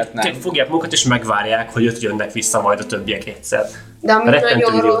 hogy miért nem. Fogják magukat és megvárják, hogy ott jönnek vissza majd a többiek egyszer. De ami Rettentő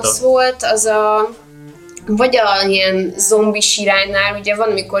nagyon idióta. rossz volt, az vagy ilyen zombi siránynál, ugye van,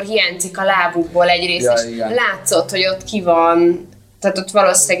 amikor hiányzik a lábukból egy rész, Ja, és igen. látszott, hogy ott ki van, tehát ott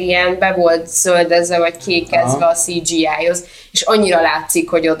valószínűleg ilyen be volt zöldezve, vagy kékezve a CGI-hoz, és annyira látszik,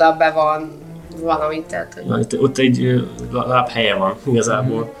 hogy oda be van valami, tehát, hogy... Na, ott egy lábhelye van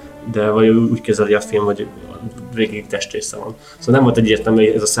igazából, de vagy úgy kezeli a film, hogy végig testrésze van. Szóval nem volt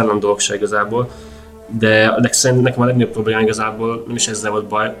egyértelmű ez a szellem dolog se igazából, de szerintem nekem a legnagyobb probléma igazából nem is ezzel volt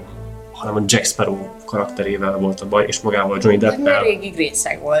baj, hanem a Jack Sparrow karakterével volt a baj, és magával Johnny Mert Deppel. régi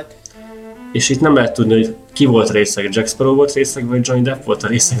részeg volt. És itt nem lehet tudni, hogy ki volt részeg, Jack Sparrow volt részeg, vagy Johnny Depp volt a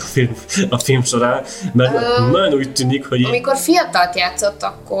részeg a film során, mert nagyon úgy tűnik, hogy... Amikor fiatalt játszott,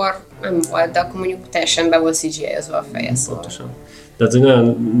 akkor nem volt, de akkor mondjuk teljesen be volt CGI-ozva a feje, szóval. Pontosan. Tehát hogy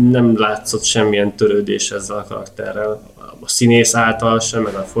nagyon nem látszott semmilyen törődés ezzel a karakterrel. A színész által sem,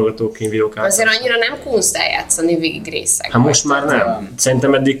 meg a forgatókönyvírók által. Azért annyira nem kunst eljátszani végig részeg. Hát most már nem.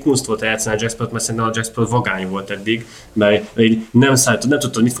 Szerintem eddig kunst volt eljátszani a Jack Sparrow-t, mert szerintem a Jack Sparrow vagány volt eddig, mert nem számított, nem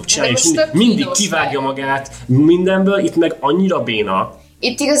tudtad, mit fog csinálni, és most tök mindig kínos kivágja vagy. magát mindenből, itt meg annyira béna.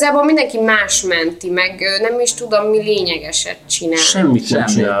 Itt igazából mindenki más menti, meg nem is tudom, mi lényegeset csinál. Semmit nem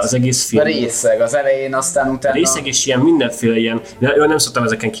csinál az egész A film. részeg az elején, aztán utána... Részeg és ilyen mindenféle ilyen, nem szoktam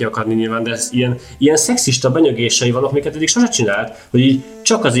ezeken kiakadni nyilván, de ez ilyen szexista benyögései vannak, amiket eddig sose csinált, hogy így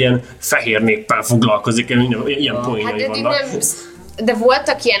csak az ilyen fehér néppel foglalkozik, ilyen Hát poénjai eddig vannak. nem... De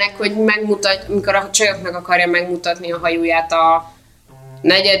voltak ilyenek, hogy amikor a csajoknak akarja megmutatni a hajóját a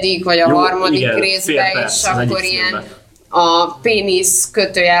negyedik vagy a Jó, harmadik igen, fél részben, perc és az egyik akkor ilyen filmben. a pénisz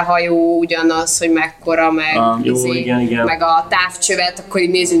kötőjelhajó ugyanaz, hogy mekkora, meg, Jó, igen. meg a távcsövet, akkor így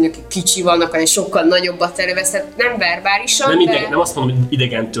nézzük, hogy kicsi vannak, vagy sokkal nagyobbat elővesz, tehát nem verbálisan, Nem azt mondom, hogy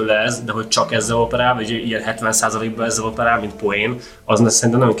idegen tőle ez, de hogy csak ezzel operál, vagy ilyen 70%-ban ezzel operál, mint poén, az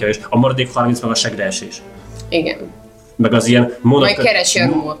szerintem nem kevés. A maradék 30 meg a segreesés. igen. Meg az ilyen Majd keresi a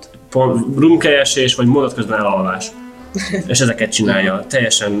rumot. rumkeresés, vagy mondat közben elalvás. És ezeket csinálja.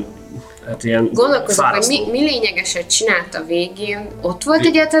 Teljesen, hát ilyen Gondolkozok, hogy fárasztó. mi lényegeset csinált a végén. Ott volt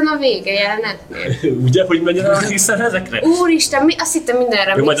egyáltalán a vége jelenetnél? Ugye, hogy mennyire hiszel ezekre? Úristen, azt hittem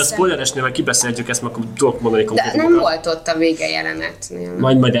mindenre Még majd a vissza. spoileresnél majd kibeszéljük ezt, mert akkor tudok mondani De konkrétumokat. nem volt ott a vége jelenetnél.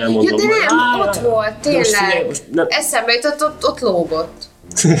 Majd elmondom. Ja, de nem, ott volt, De most figyelj, tényleg. most nem- Eszembe jutott, ott lógott.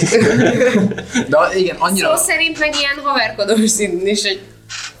 De igen, annyira... Szó szerint meg ilyen haverkodós szintén is, hogy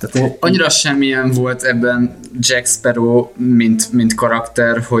Tehát én, Annyira semmilyen volt ebben Jack Sparrow, mint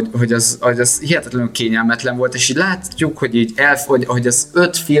karakter, hogy az hihetetlenül kényelmetlen volt, és így látjuk, hogy így hogy az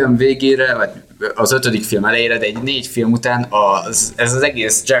 5 film végére, vagy az 5. film elejére, de egy 4 film után ez az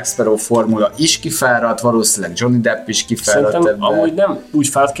egész Jack Sparrow formula is kifáradt, valószínűleg Johnny Depp is kifáradt szerintem ebben. amúgy nem úgy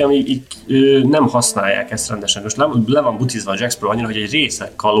fáradt ki, így nem használják ezt rendesen. Most le van butizva a Jack Sparrow annyira, hogy egy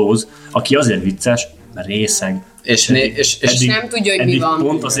részeg kalóz, aki azért vicces, mert részeg. És nem tudja, hogy mi eddig van.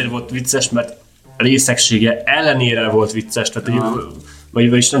 pont azért volt vicces, mert részegsége ellenére volt vicces, tehát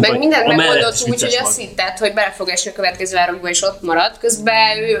vagyis nem meg tudom, mindent amellett megoldott is úgy, vicces hogy volt. azt hitted, hogy bele fog esni a következő árokba, és ott marad,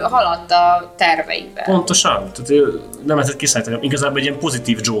 közben ő haladt a terveibe. Pontosan, tehát ő nem lehetett kiszállítani. Igazából egy ilyen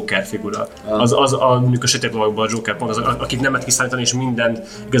pozitív Joker figura. Amikor a sötét lovakban a Joker pont az, akit nem lehet kiszállítani, és mindent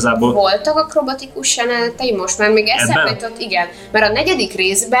igazából... Voltak akrobatikus jelenetei most, mert még eszembe Ebben? jutott, igen. Mert a 4.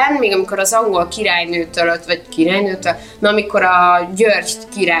 részben, még amikor az angol királynőtől, vagy királynőtől, amikor a György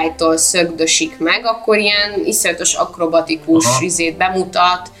királytól szögdösik meg, akkor ilyen iszonyatos akrobatikus izét bemutat.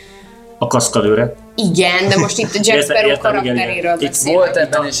 A kaszkadőre. Igen, de most itt a Jack Sparrow karakteréről Itt beszélek. volt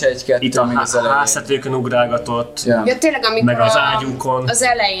ebben is egy-kettő Itt a még az elején. háztetőkön ugrálgatott. Ja. Ja, tényleg, amikor Meg az ágyukon. az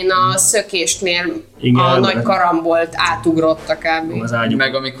elején a szökésnél Igen, a nagy meg- karambolt átugrott kb. Az ágyukon.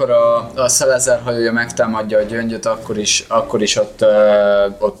 Meg amikor a Salazar hajója megtámadja a Gyöngyöt, akkor is ott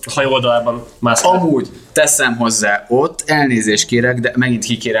A hajóoldalában mászkál. amúgy teszem hozzá ott, elnézést kérek, de megint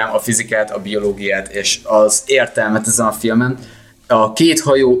kikérem a fizikát, a biológiát és az értelmet ezen a filmen. A két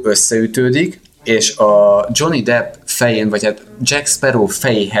hajó összeütődik, és a Johnny Depp fején, vagy hát Jack Sparrow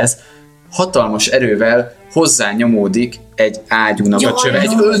fejéhez hatalmas erővel hozzányomódik egy ágyúnak a csöve,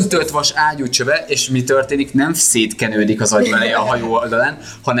 egy öntött vas ágyúcsöve, és mi történik? Nem szétkenődik az agyveleje a hajó oldalán,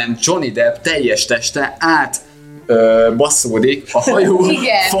 hanem Johnny Depp teljes teste basszódik a hajó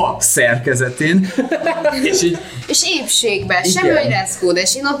Igen. fa szerkezetén, és így És épségben, Igen. semmi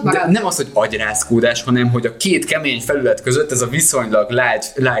agyrázkódás, én ott de maradtam. nem az, hogy agyrázkódás, hanem hogy a két kemény felület között ez a viszonylag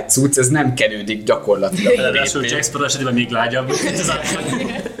lágy cucc, ez nem kenődik gyakorlatilag. Ráadásul Jack Sparrow esetében még lágyabb, mint az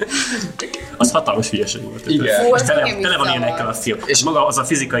átlag. Az hatalmas hülyeség volt. Igen. És tele van Visszavar. ilyenekkel a film. És maga az a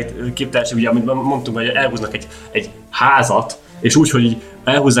fizikai képtelenség, ugye, amit mondtunk, hogy elhúznak egy házat, és úgy, hogy így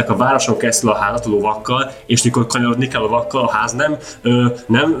elhúzzák a városon keresztül a házat a lovakkal, és mikor kanyarodni kell a lovakkal, a ház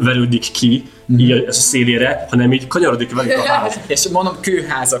nem verődik ki így a szélére, hanem így kanyarodik velük a ház. És mondom,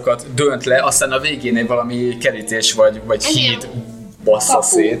 kőházakat dönt le, aztán a végén valami kerítés vagy híd bassza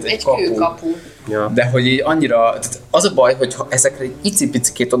szét. Egy kőkapu. Ja. De hogy így annyira, az a baj, hogy ha ezekre egy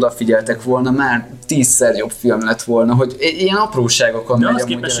icipicikét odafigyeltek volna, már 10-szer jobb film lett volna, hogy ilyen apróságokon de megy az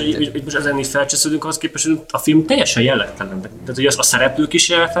amúgy képest, jelentés. hogy most ezen is felcsesződünk, az képest, hogy a film teljesen jellegtelen. Tehát, hogy a szereplők is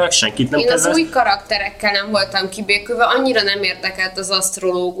jellegtelenek, senkit nem Én az kedvez. új karakterekkel nem voltam kibékülve, annyira nem érdekelt az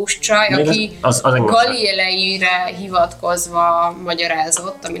asztrológus csaj, Még aki az engem sem. Galileire hivatkozva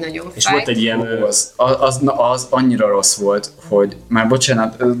magyarázott, ami nagyon És fájt. volt egy ilyen... Az annyira rossz volt, hogy már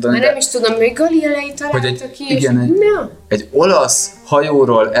bocsánat, de Már nem is tudom, hogy Galilei hogy találta ki, igen, egy olasz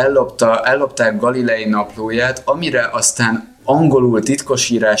hajóról ellopták Galilei naplóját, amire aztán angolul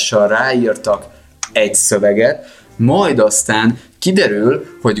titkosírással ráírtak egy szöveget, majd aztán kiderül,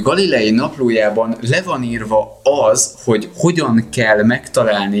 hogy Galilei naplójában le van írva az, hogy hogyan kell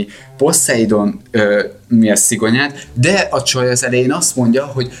megtalálni Poseidon szigonyát, de a csaj az elején azt mondja,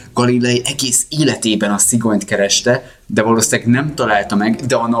 hogy Galilei egész életében a szigonyt kereste, de valószínűleg nem találta meg,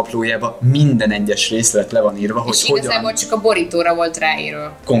 de a naplójában minden egyes részlet le van írva, hogy és hogyan igazából csak a borítóra volt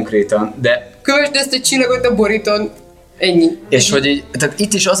ráírva. konkrétan, de Kövesd ezt a csillagot a borítón. Ennyi. és hogy így, tehát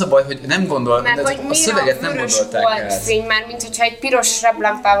itt is az a baj, hogy nem gondol, Mert de hogy a mire szöveget a nem vörös gondolták volt át. fény, már mint hogyha egy piros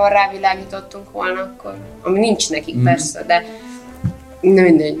lámpával rávilágítottunk volna akkor. Ami nincs nekik persze, de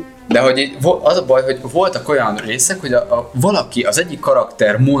mindegy. De hogy így, az a baj, hogy voltak olyan részek, hogy valaki, az egyik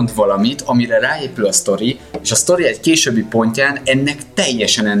karakter mond valamit, amire ráépül a sztori, és a sztori egy későbbi pontján ennek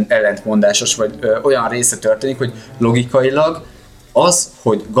teljesen ellentmondásos, vagy olyan része történik, hogy logikailag az,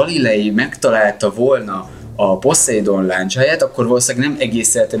 hogy Galilei megtalálta volna a Poseidon láncsáját, akkor valószínűleg nem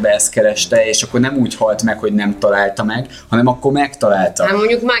egész életében ezt kereste, és akkor nem úgy halt meg, hogy nem találta meg, hanem akkor megtalálta. Hát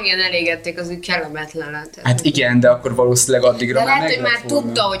mondjuk mágián elégették az ő kellemetlen lehetett. Hát igen, de akkor valószínűleg addigra De már lehet, hogy meg már lett volna.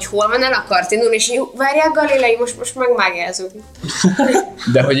 tudta, hogy hol van, el akart indulni, és jó, várjál Galilei, most megmágiázunk.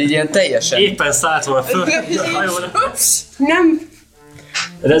 De hogy így ilyen teljesen... Éppen szállt volna föl a hajóra. Nem.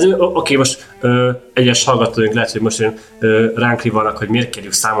 De ez, oké, most egyes hallgatóink lehet, hogy most ránk rivalnak, hogy miért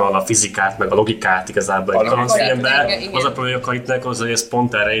kérjük számolni a fizikát, meg a logikát igazából egy kalandfilmben. igen. Az a probléma, hogy itt az, hogy ez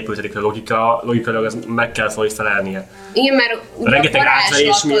pont erre épültetik, hogy logikailag ez meg kell hogy felelnie. Igen, mert Rengeteg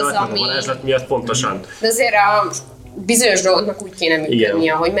átverés miatt, az, meg a ami... varázslat miatt pontosan. De azért a bizonyos dolgoknak úgy kéne működnie,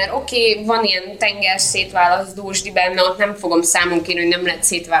 Igen. hogy mert oké, van ilyen tenger szétválasztós benne, ott nem fogom számon kérni, hogy nem lehet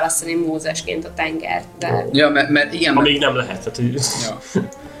szétválasztani Mózesként a tengert. De... Ja, mert igen, Amíg nem lehet. Tehát, hogy... Ja.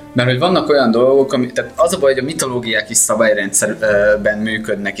 Mert hogy vannak olyan dolgok, tehát az a baj, hogy a mitológiák is szabályrendszerben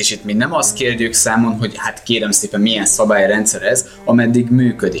működnek, és itt mi nem azt kérjük számon, hogy hát kérem szépen milyen szabályrendszer ez, ameddig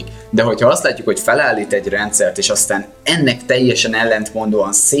működik. De hogyha azt látjuk, hogy felállít egy rendszert, és aztán ennek teljesen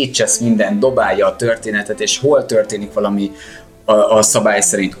ellentmondóan szétcsesz minden, dobálja a történetet, és hol történik valami a szabály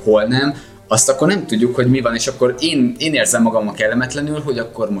szerint, hol nem, azt akkor nem tudjuk, hogy mi van, és akkor én érzem magam kellemetlenül, hogy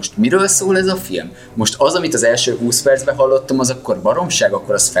akkor most miről szól ez a film? Most az, amit az első 20 percben hallottam, az akkor baromság,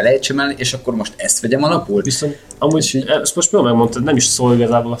 akkor azt felejtsem el, és akkor most ezt vegyem alapul? Viszont amúgy ezt most például megmondtad, nem is szól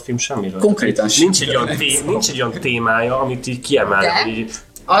igazából a film semmiről. Konkrétan Nincs egy olyan témája, amit így kiemel. De? Hogy így,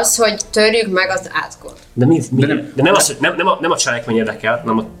 Az, hogy törjük meg az átkot. de nem az, hogy nem a cselekmény érdekel,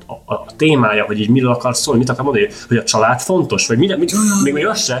 hanem a témája, hogy így miről akar szólni, mit akar mondani, hogy a család fontos, vagy még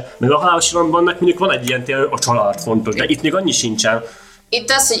az se, még a halálos irambannak mondjuk van egy ilyen téma, a család fontos, de itt még annyi sincsen.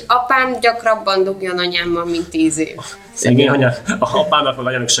 Itt az, hogy apám gyakrabban dugjon anyámmal, mint 10 év. Szegény anya, a apának meg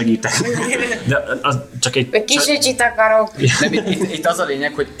anyának segítek. De az csak egy... Meg kisöcsit akarok. Nem, itt az a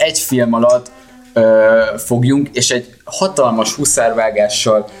lényeg, hogy egy film alatt fogjunk, és egy hatalmas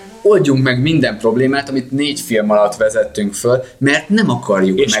huszárvágással oldjunk meg minden problémát, amit 4 film alatt vezettünk föl, mert nem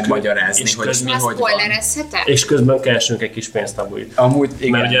akarjuk És megmagyarázni, és hogy közben mi Már hogy van. spoilerezhetem? És közben keresünk egy kis pénzt abból. Amúgy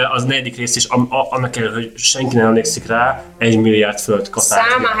igen. Mert ugye az 4. rész is, annak kell, hogy senki nem emlékszik rá, 1 milliárd fölött katált.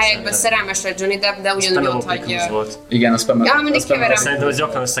 Számahelyekben szerelmes lett Johnny Depp, de ugyanúgy ott hagyja. Volt. Igen, azt Ja, mindig keverem. Szerintem ez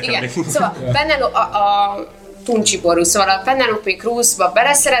gyakran Igen, összekeverik. szóval a Tuncsiború, szóval a Penelope Cruzba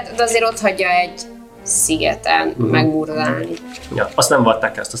beleszeret, de azért ott hagyja egy szigeten megmurdálni. Ja, azt nem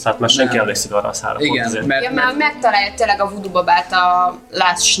varták ezt a szállt, mert senki nem emlékszik arra a szára. Igen, Ja, mert már megtalálja tényleg a voodoo babát a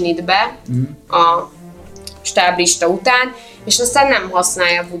Last Schnittbe, a stáblista után, és aztán nem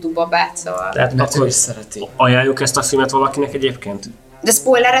használja a voodoo babát, szóval. Tehát mert ő akkor is szereti. ajánljuk ezt a filmet valakinek egyébként? De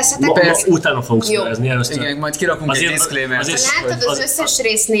spoilerezhetek? Utána fogunk Jó. spoilerezni először. Igen, majd kirakunk egy disclaimer-t. Látod, az összes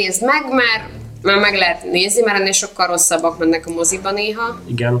részt nézd meg, mert már meg lehet nézni, mert ennél sokkal rosszabbak mennek a moziba néha.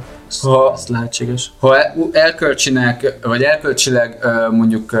 Igen, Ha- ez lehetséges. Ha erkölcsileg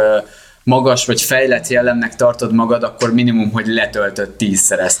mondjuk magas vagy fejlett jellemnek tartod magad, akkor minimum, hogy letöltött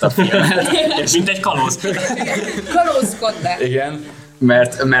 10-szer ezt a filmet. Mint egy kalóz. Kalózkodtál. Igen,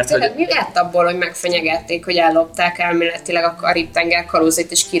 mert hogy... Tényleg mi lett abból, hogy megfenyegették, hogy ellopták elméletileg a Karib-tenger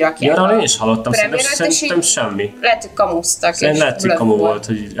kalózait és kirakják? Ja, arról én is hallottam, szerintem így semmi. lehet, hogy kamuztak. Szerintem lehet, hogy kamu volt,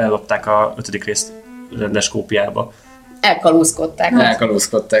 hogy ellopták a 5. részt rendes kópiába.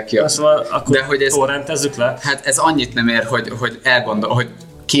 Elkalózkodták. Ja. Szóval akkor de hogy ez, torrentezzük le? Hát ez annyit nem ér, hogy hogy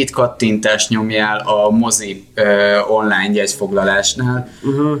 2 kattintást nyomjál a mozi online jegyfoglalásnál.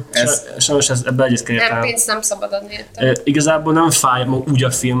 Sajnos ebben egyet kell értenem. Nem, pénzt nem szabad adni értem. Igazából nem fáj úgy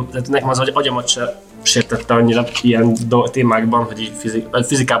a film, tehát nekem az agyamat se sértette annyira ilyen témákban, hogy így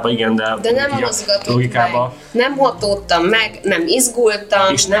fizikában igen, de nem így mozgatott logikában. meg, nem hatódtam meg, nem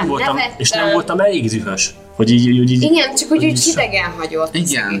izgultam, És nem voltam, nevettem. és nem voltam elég dühös. Hogy így, igen, csak úgy hidegen hagyott.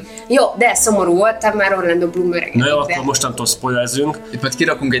 Igen. Jó, de szomorú voltam, már Orlando Bloom öregedik. Na jó, akkor mostantól spoilerzünk. Itt majd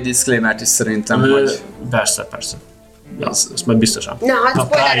kirakunk egy disclaimert is szerintem, hogy... Persze. Ezt majd biztosan. Na, hát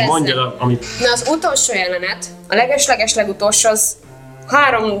Kári, mondjad, amit... Na, az utolsó jelenet, a legutolsó, az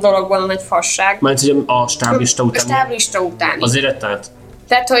 3 dologban nagy fasság. Mert ugye a stáblista után... A stáblista után. Azért rettenet.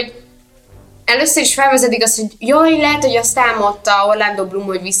 Tehát, hogy először is felvezetik azt, hogy jaj, lehet, hogy azt álmodta Orlando Bloom,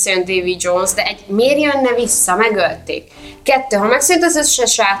 hogy visszajön Davy Jones, de miért jönne vissza? Megölték. 2, ha megszűnt az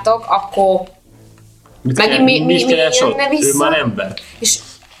összes átok, akkor megint mi jönne vissza? Ő már ember. És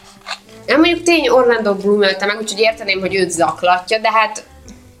nem mondjuk tény Orlando Bloom ölte meg, úgyhogy érteném, hogy őt zaklatja, de hát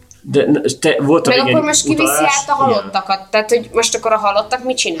De te volt meg akkor most kiviszi át a halottakat. Tehát, hogy most akkor a halottak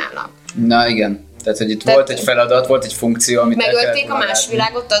mit csinálnak? Na igen. Tehát, hogy itt volt egy feladat, volt egy funkció, amit megölték a más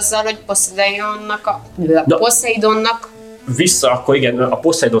világot azzal, hogy Poseidonnak vissza, akkor igen, a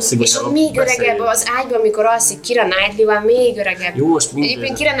Poseidon és ott még öregebb az ágyban, amikor alszik Keira Knightley-val, még öregebb. Jó, most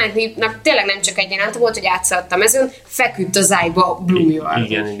egyébként Keira Knightley-nak tényleg nem csak egy jelenet volt, hogy átszaladt a mezőn, feküdt az ágyba Bloomjól.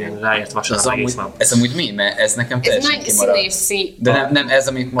 Igen, ráért vasat az egész nap. Ez amúgy mi? Mert ez nekem teljesen kimaradt. Ez nagy színészi. De nem ez,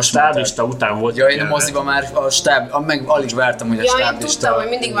 amit most stáblista után volt. Ja, én a moziban már meg alig vártam, hogy a stáblista... Ja, én tudtam, hogy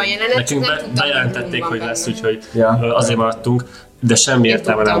mindig van jelenet, nekünk nem tudtam, bejelentették, hogy lesz, úgyhogy ja. azért maradtunk. De semmi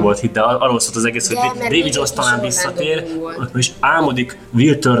értelme nem volt itt, de arról szólt az egész, hogy Davy Jones talán visszatér, és álmodik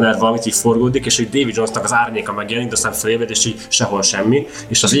Will Turner valamit így forgódik, és hogy Davy Jonesnak az árnyéka megjelenik, de aztán feléved, és így sehol semmi.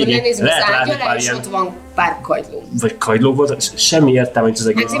 És a végén lehet látni pár ilyen... ott van pár kagyló. Vagy kagyló volt, és semmi értelme nincs az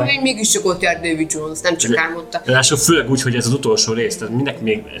egésznek. Hát én mégis csak ott jár Davy Jones, nem csak álmodta. Ráadásul főleg úgy, hogy ez az utolsó rész, tehát mindenki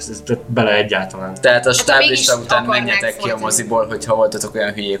még ez bele egyáltalán. Tehát a stáblista után menjetek ki a moziból, hogyha voltatok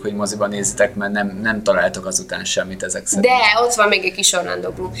olyan hülyék, hogy moziban nézitek, mert nem találtok azután semmit ezek szerint. De ott van még egy kis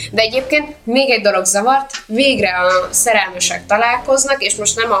Orlando Bloom. De egyébként még egy dolog zavart, végre a szerelmesek találkoznak, és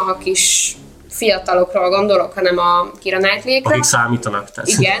most nem a kis fiatalokról gondolok, hanem a Keira Knightley-kre. Akik számítanak. Tehát.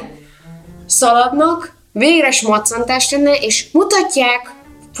 Igen. Szaladnak, végre smaccantást jönne, és mutatják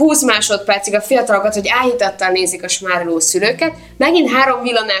 20 másodpercig a fiatalokat, hogy áhítattal nézik a smároló szülőket, megint 3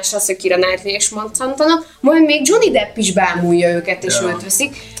 villanás az, hogy Keira Knightley és maccantanak, majd még Johnny Depp is bámulja őket, és őt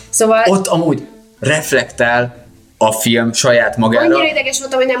veszik. Szóval... Ott amúgy reflektál a film saját magára. Annyira ideges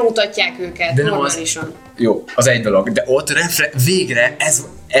voltam, hogy nem mutatják őket de normálisan. Jó, az egy dolog, de ott végre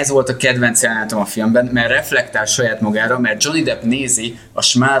ez volt a kedvenc jelenetem a filmben, mert reflektál saját magára, mert Johnny Depp nézi a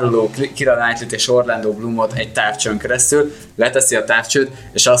smároló Keira Knightley-t és Orlando Bloomot egy távcsőn keresztül, leteszi a távcsőt,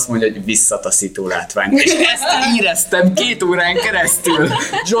 és azt mondja, hogy visszataszító látvány. És ezt éreztem 2 órán keresztül.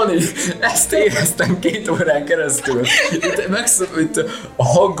 Johnny, ezt éreztem 2 órán keresztül. Itt a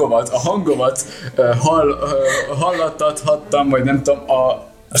hangomat hallattathattam, vagy nem tudom, a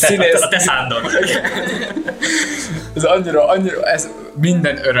te szándon. Ez annyira, ez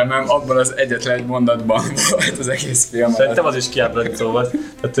minden örömöm abban az egyetlen egy mondatban volt az egész film. Szerintem az is kiábrándító volt.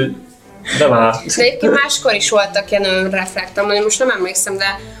 Tehát, hogy de már. De egyébként máskor is voltak ilyen önreflektam, most nem emlékszem,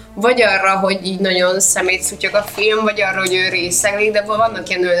 de vagy arra, hogy így nagyon szemétszutyog a film, vagy arra, hogy ő részeglik, de vannak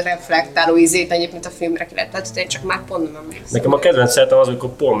ilyen önreflektáló izét egyébként a filmre ki lehet, tehát én csak már pont nem emlékszem. Nekem a kedvenc szeretem az, amikor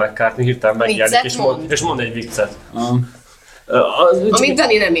Paul McCartney hirtelen megjelenik, és mond egy viccet. Amit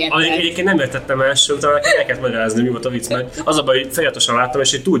Dani nem értett. Egyébként nem értettem első, utána el kellett magyarázni, mi volt a vicc, mert az a baj, hogy folyamatosan láttam,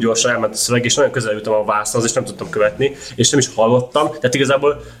 és így túl gyorsan elment a szöveg, és nagyon közel ültem a vászonhoz, és nem tudtam követni, és nem is hallottam, tehát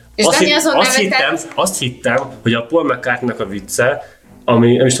igazából azt hittem, hogy a Paul McCartney-nak a vicce,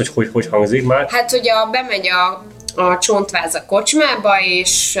 ami nem is tudom, hogy hangzik már. Hát, hogy bemegy a csontváz a kocsmába,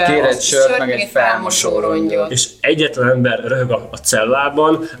 és kér egy sört, meg egy felmosó rongyot. És egyetlen ember röhög a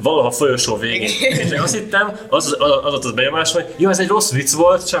cellában, valaha a folyosó végén. És azt hittem, az az benyomás, hogy jó, ez egy rossz vicc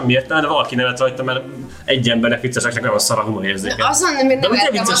volt, semmi értelme, de valaki nevet rajta, mert egy embernek vicceseknek nem a szar a humorérzéke. Azon nem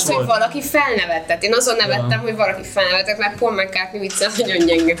nevettem azt, hogy valaki felnevetett. Én azon nevettem, hogy valaki felnevetett, mert Paul McCartney vicce nagyon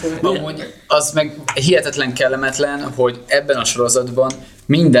gyenge volt. Amúgy az meg hihetetlen kellemetlen, hogy ebben a sorozatban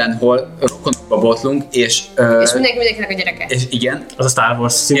mindenhol rokonokba botlunk, és mindenkinek a gyereke. és igen. Az a Star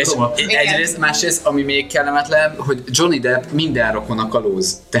Wars szinkron. És egyrészt, másrészt, ami még kellemetlen, hogy Johnny Depp minden rokona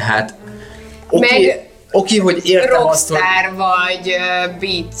kalóz. Tehát oké, hogy értem azt, hogy... Rockstar vagy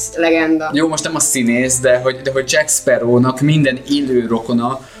Beats legenda. Jó, most nem a színész, de hogy Jack Sparrownak minden élő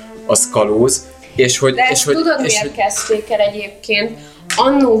rokona az kalóz. És hogy, de ezt tudod, miért kezdték el egyébként?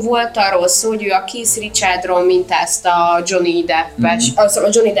 Annó volt arról szó, hogy ő a Keith Richardról mintázta a Johnny Depp-es, a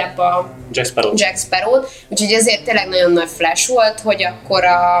Johnny Depp a Jack Sparrow-t, úgyhogy ezért tényleg nagyon nagy flash volt, hogy akkor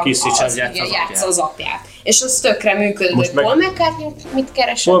a Keith Richards játsza az apját. És az tökre működött, hogy Paul McCartney mit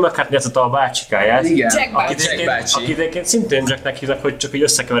keresett? Paul McCartney játszotta a bácsikáját. Igen, Jack bácsi. Aki egyébként szintén Jacknek hívnak, hogy csak így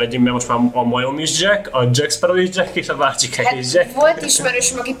összekeveredjünk, mert most már a majom is Jack, a Jack Sparrow is Jack, és a bácsikáj is Jack. Volt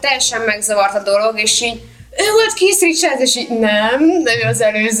ismerősöm, aki teljesen megzavart a dolog, és így ő volt Keith Richards, és így nem, de ő az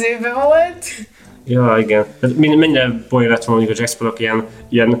előzőben volt. Ja, igen. Mennyire poén lett volna, mondjuk a Jack Sparrow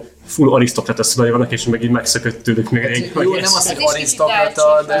ilyen full arisztokrata szülei vannak, és meg így megszökött tőlük még egy... Jó, nem az, hogy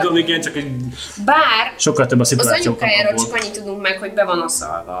arisztokrata, de... Tudom, igen, csak egy... Bár sokkal több a szituáció. az anyukájáról csak annyit tudunk meg, hogy be van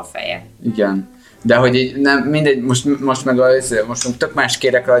aszalva a feje. Igen. De hogy így nem, mindegy, most meg most tök más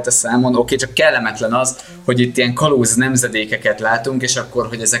kérek rajta számon, oké, csak kellemetlen az, hogy itt ilyen kalóz nemzedékeket látunk, és akkor,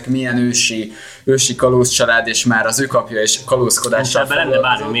 hogy ezek milyen ősi kalóz család, és már az ő apja és kalózkodással ebben lenne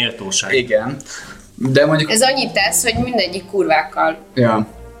bármi méltóság. Igen. De mondjuk... Ez annyit tesz, hogy mindegyik kurvákkal. Ja.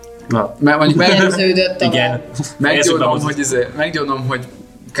 Na. Mert mondjuk Jelződött igen. Meggyónom, hogy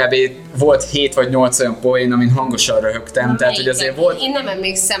kb. Volt 7 vagy 8 olyan poén, amin hangosan röhögtem, tehát hogy azért volt... Én nem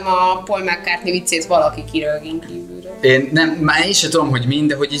emlékszem a Paul McCartney viccét, valaki kiröhögén kívülről. Már én sem tudom, hogy mind,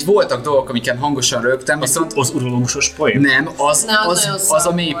 de hogy így voltak dolgok, amiken hangosan röhögtem, viszont... Az urológusos poén? Nem, az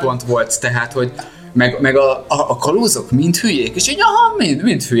a mélypont volt, tehát hogy meg a kalózok mind hülyék, és így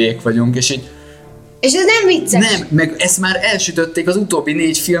mind hülyék vagyunk, és így... És ez nem vicces. Nem, meg ezt már elsütötték az utóbbi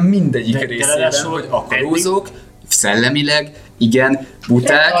 4 film mindegyik részében, hogy a kalózok szellemileg, igen,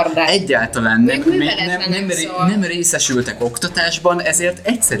 buták, egyáltalán nem részesültek oktatásban, ezért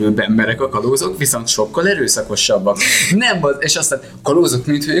egyszerűbb emberek a kalózok, viszont sokkal erőszakosabbak. Nem, és aztán kalózok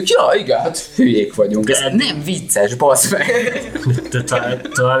mint hülyék, ja igen, hát hülyék vagyunk, ez nem vicces, bassz meg. De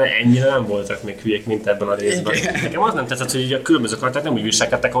talán ennyire nem voltak még hülyék, mint ebben a részben. Nekem az nem tetszett, hogy a különböző karakterek nem úgy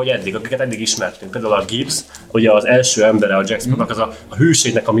viselkedtek, ahogy eddig, akiket eddig ismertünk. Például a Gibbs, ugye az első embere a Jack Sparrownak, az a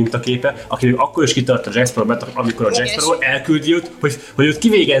hűségnek a mintaképe, aki akkor is kitart a Jack Sparrow, amikor a Jack Sparrow elküldi őt, hogy őt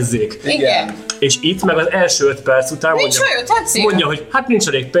kivégezzék. Igen. És itt meg az első 5 perc után mondja, hogy hát nincs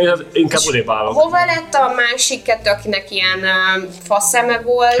elég pénz, inkább odébb állok. Hova lett a másik kettő, akinek ilyen faszeme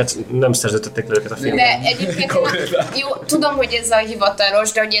volt? Hát nem szerződtették le őket a filmben. De egyébként jó, tudom, hogy ez a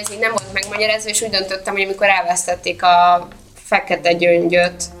hivatalos, de hogy ez így nem volt megmagyarázva, és úgy döntöttem, hogy amikor elvesztették a Fekete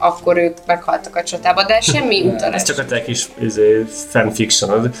Gyöngyöt, akkor ők meghaltak a csatába, de semmi utalás. Ez csak a te kis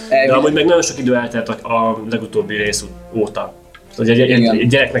fanfiction-od. De amúgy meg nagyon sok idő eltelt a legutóbbi rész óta. Egy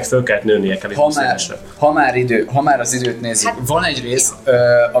gyereknek föl kellett nőnie kell. Ha már az időt nézzük, hát, van egy rész,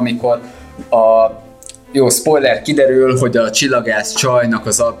 amikor jó, spoiler, kiderül, hogy a csillagász csajnak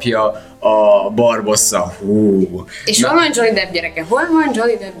az apja a Barbossa. És hol van Johnny Depp gyereke? Hol van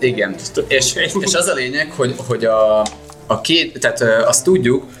Johnny Depp? Igen. És az a lényeg, hogy a két, tehát azt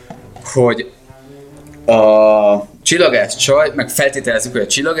tudjuk, hogy a csillagász csaj, meg feltételezzük, hogy a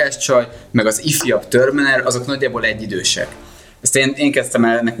csillagász csaj, meg az ifjabb Terminator, azok nagyjából egyidősek. Ezt én kezdtem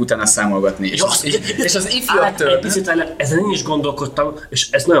el ennek utána számolgatni. És az ifjabb Turner... Ezen én is gondolkodtam, és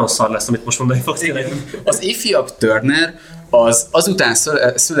ez nagyon szar lesz, amit most mondani fogsz tényleg. Az ifjabb Turner azután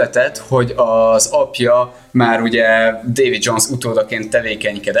született, hogy az apja már ugye David Jones utódaként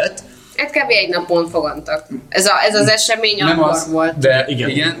tevékenykedett. Hát kb. Egy napon fogantak. Ez az esemény nem akkor az, volt. De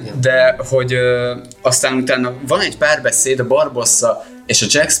igen, de hogy aztán utána van egy párbeszéd a Barbossa és a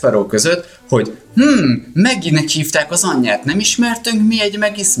Jack Sparrow között, hogy Maggie-nek hívták az anyját, nem ismertünk mi egy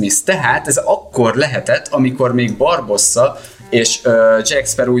Maggie Smith. Tehát ez akkor lehetett, amikor még Barbossa és Jack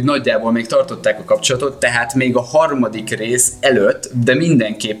Sparrow úgy nagyjából még tartották a kapcsolatot, tehát még a 3. rész előtt, de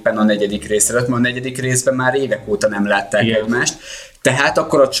mindenképpen a 4. rész előtt, mert a 4. részben már évek óta nem látták egymást. Tehát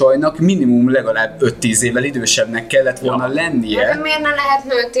akkor a csajnak minimum legalább 5-10 évvel idősebbnek kellett volna lennie. De miért ne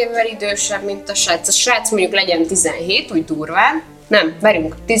lehetne 5 évvel idősebb, mint a srác? A srác mondjuk legyen 17, úgy durván. Nem,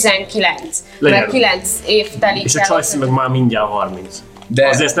 verünk, 19. Legyen. Mert 9 év telik. És a csajszín meg már mindjárt 30. De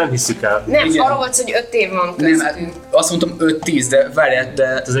azért ezt nem hiszük el. Nem, arról volt, hogy 5 év van köztünk. Nem, azt mondtam 5-10, de várjál,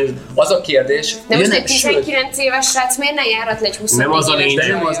 de az a kérdés... De most egy 19 éves srác miért ne járhatna egy 24 éves?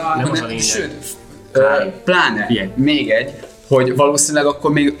 Nem az a lényeg. Sőt, pláne, még egy, hogy valószínűleg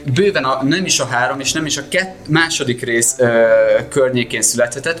akkor még bőven nem is a 3 és nem is a második rész környékén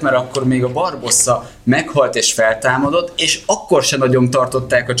születhetett, mert akkor még a Barbossa meghalt és feltámadott, és akkor se nagyon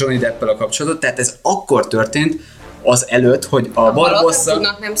tartották a Johnny Deppel a kapcsolatot, tehát ez akkor történt, az előtt, hogy a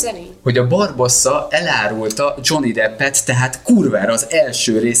Barbossa elárulta Johnny Deppet, tehát kurvára az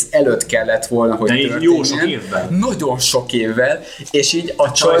első rész előtt kellett volna, hogy történjen. Jó sok évvel. Nagyon sok évvel, és így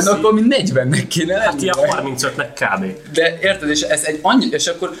a csajnak, ami 40-nek kéne lenni. Hát ilyen 35-nek kb. De érted, és ez egy annyi, és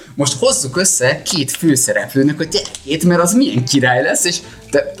akkor most hozzuk össze két főszereplőnek a gyerekét, mert az milyen király lesz, és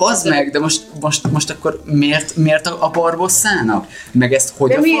de az meg, de most akkor miért a Barbossának? Meg ezt hogy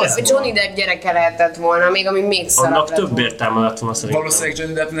de a miért faszból? Johnny Depp gyereke lehetett volna, még ami még szarabb Annak lett több volna. értelme lett volna szerintem. Valószínűleg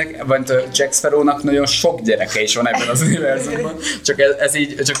Johnny Deppnek, vagy Jack Sparrownak nagyon sok gyereke is van ebben az univerzumban, csak ez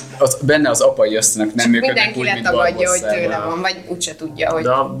így, csak benne az apai ösztönök nem működnek Mindenki úgy, mint letagadja, hogy Barbosszával. tőle van, vagy úgyse tudja, hogy... De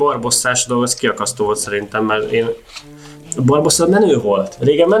a Barbosszás dolog az kiakasztó volt szerintem, mert Barbossa menő volt,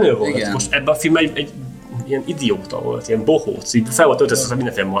 régen menő volt. Igen. Most ebben a filmben egy ilyen idióta volt, ilyen bohóc, így fel volt öltözve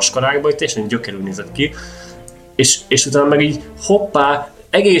mindenféle maskarákba, hogy teljesen gyökerül nézett ki. És utána meg így hoppá,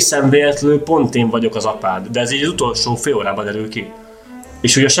 egészen véletlenül pont én vagyok az apád, de ez így az utolsó fél órában derül ki.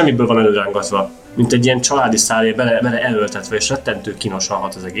 És ugye semmiből van előrángatva, mint egy ilyen családi szálé bele elöltetve, és rettentő kínosan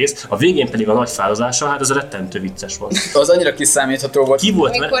hat az egész. A végén pedig a nagy fárazása, hát ez a rettentő vicces volt. Az annyira kiszámítható volt. Ki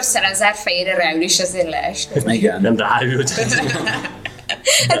volt? Amikor Salazar fejére ráül, és ezért leestek. Igen. Nem ráült.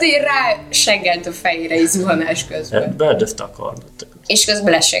 Hát így rá seggelt a fejére, így zuhanás közben. Beledöfte a kardot. És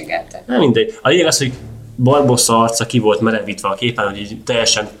közben leseggelte. Nem mindegy. A lényeg az, hogy Barbossa arca ki volt merevítve a képen, hogy így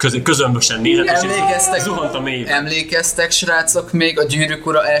teljesen közömbösen nézett, és így zuhant a mélybe. Emlékeztek, srácok, még a Gyűrűk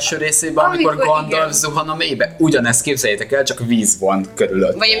Ura első részében, amikor Gandalf igen. zuhan a mélybe? Ugyanezt képzeljétek el, csak víz van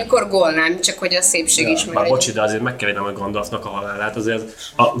körülött. Vagy amikor Golnán, csak hogy a szépség is Bár meglegyen. bocsi, de azért meg kell védem a Gandalfnak a halálát, azért...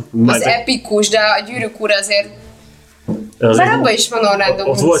 Az epikus, de a Gyűrűk Ura azért... Már abban is van Orlando Ott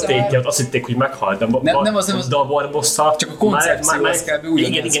Bloom, volt szóval. tétje, azt hitték, hogy meghalt, de, Nem, az nem az- de a Barbossa... Csak a koncepció az kb.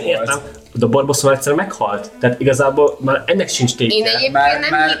 Ugyanez igen, volt. értem. De a Barbossa már egyszer meghalt. Tehát igazából már ennek sincs tétje. Én egyébként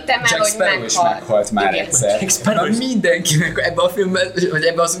nem hittem el, Jack hogy Sparrow is meghalt. meghalt már Igen. egyszer. Jack Sparrow Már is. mindenkinek ebben a filmben, vagy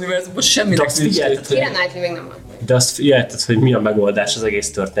ebben az univerzumban semminek azt nincs figyelted, tétje. Keira Knightley még nem van. De azt figyelted, hogy mi a megoldás az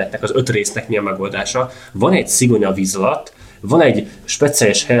egész történetnek, az 5 résznek mi a megoldása. Van egy szigony a víz alatt, van egy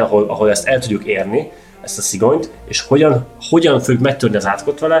speciális hely, ahol ezt el tudjuk érni, ezt a szigonyt, és hogyan fogjuk megtörni az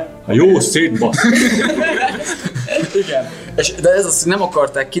átkot vele? Ha jó szétbasz! Igen. De ez az, hogy nem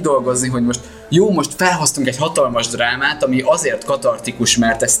akarták kidolgozni, hogy most felhoztunk egy hatalmas drámát, ami azért katartikus,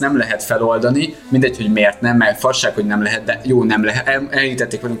 mert ezt nem lehet feloldani, mindegy, hogy miért nem, mert fasság, hogy nem lehet, de jó, nem lehet,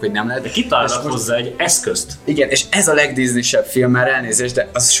 elhitették velünk, hogy nem lehet. De kitalálnak hozzá egy eszközt. Igen, és ez a legdisneysebb film, már elnézést, de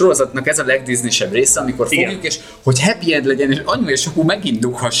a sorozatnak ez a legdisneysebb része, amikor Igen. fogjuk, és hogy happy end legyen, és anyu és apú megint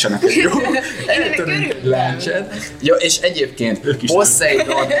dughassanak, jó? Eltörünk egy láncset. Ja, és egyébként Ők is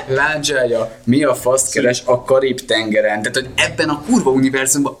Poseidon láncsája mi a faszt keres a Karib-tengeren. Tehát, hogy ebben a kurva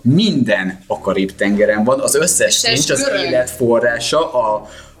univerzumban minden a Karib-tengeren van, az összes És ez kincs, az görög. élet forrása,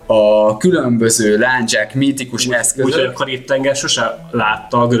 a különböző láncsák, mítikus Úgyhogy a eszközök. Karib-tenger sose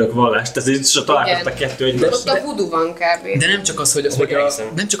látta a görög vallást, ez így sose találkoztak kettő Ott egymással. a voodoo van kb. De nem csak az, hogy a Nem, görög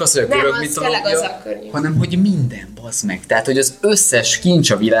az tényleg az mitológia, a környék. hanem hogy minden, bazd meg. Tehát, hogy az összes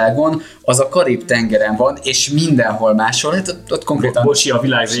kincs a világon, az a Karib-tengeren van, és mindenhol máshol, hát ott konkrétan... Bocsi, a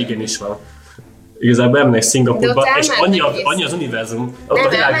világ végén is van. Igazából elmennek Szingapurba, De ott és elmennek annyi az univerzum, ott a Nem,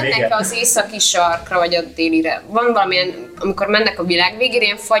 világ elmennek vége. az északi sarkra, vagy a délire. Van valamilyen, amikor mennek a világ végére,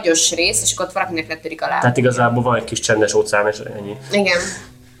 ilyen fagyos rész, és akkor ott valakinek letörik a láb. Tehát igazából van egy kis csendes óceán, és ennyi. Igen.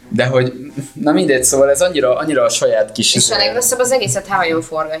 De hogy, na mindegy, szóval ez annyira a saját kis... És a legrosszabb, az egészet Hawaiion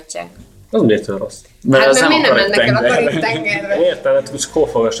forgatják. Az miért olyan rossz? Mert Hát az mert miért nem mennek el a Karib-tengerre. Karib-tengerre? Értem, hát most hol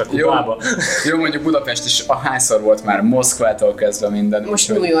fogassak Jó, Kubába? jó, mondjuk Budapest is hányszor volt már, Moszkvától kezdve minden. Most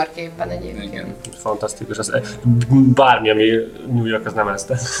úgyhogy- New York éppen egyébként. Igen. Fantasztikus, bármi, ami New York, az nem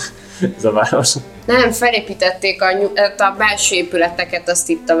ez a város. Nem, felépítették a belső épületeket, azt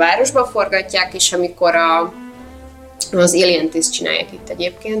itt a városban forgatják, és amikor az Alien-t is csinálják itt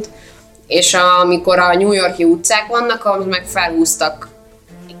egyébként, és amikor a New York-i utcák vannak, ahol meg felhúztak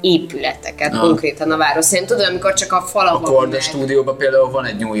épületeket konkrétan a város szerint. Tudod, amikor csak a falak A Korda stúdióban például van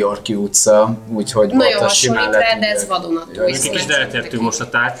egy New York-i utca, úgyhogy nagyon ott a simán hasonlít rá, lehet de ez mindent. vadonatúj. Egy kicsit eltértünk most a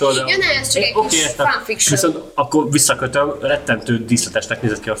tártól, de... Ja, ne, ez csak egy Oké, kis értem. fanfiction. Viszont akkor visszakötöm, rettentő díszletesnek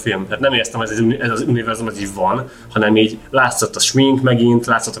nézett ki a film. Tehát nem éreztem, hogy ez az univerzum ez így van, hanem így látszott a smink megint,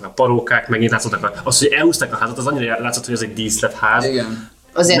 látszottak a parókák megint, látszottak az, hogy elhúzták a házat, az annyira látszott, hogy ez egy díszletház. Igen.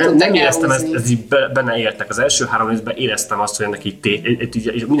 Azért Nem tudták éreztem, elhúzni. ez így benne értek. Az első 3 részben éreztem azt, hogy ennek így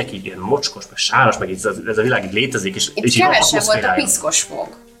mindenki így ilyen mocskos, meg sáros, meg így ez a világ így létezik, és Itt így van kevesebb volt a atmoszférája. piszkos fog.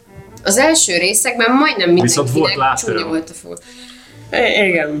 Az első részekben majdnem Viszont volt mindenkinek lábköröm. csúnya volt a fog.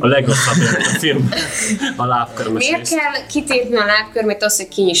 Igen. A legrosszabb jelenet a film. A lábkörömös Miért rész. kell kitépni a lábkörmét azt, hogy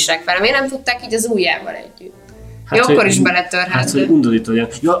kinyissák vele? Miért nem tudták így az ujjával együtt? Hát, Jó, hogy- akkor is beletörhet. Hát, hogy undorító ilyen.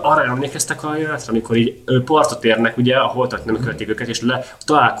 Ja, arra emlékeztek a jelenetre, amikor így partot érnek, ugye, a holtak nem követik őket, és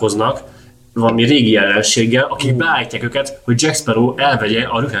találkoznak valami régi ellenséggel, akik beállítják őket, hogy Jack Sparrow elvegye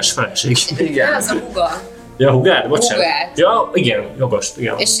a rühes feleség. Igen. Az a huga. Ja, Hugát? Bocsánat. Hugát. Ja, igen, jogos,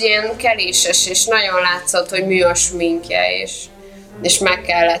 igen. És ilyen keléses, és nagyon látszott, hogy mű a sminkje, és meg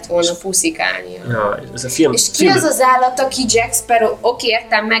kellett volna puszikálnia. Ja, ez a film... És ki az az állat, aki Jack Sparrow, oké,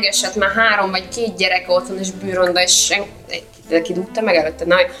 értem, megesett, már 3 vagy 2 gyereke ott van, és bűronda, és kidugta meg előtte,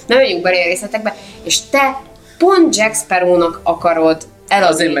 na, nem megyünk bele a részletekbe, és te pont Jack Sparrownak akarod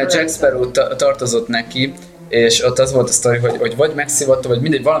eladni. Azért, mert Jack Sparrow tartozott neki, és ott az volt a sztori, hogy vagy megszivatta, vagy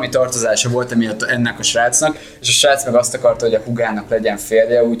mindegy, valami tartozása volt emiatt ennek a srácnak, és a srác meg azt akarta, hogy a hugának legyen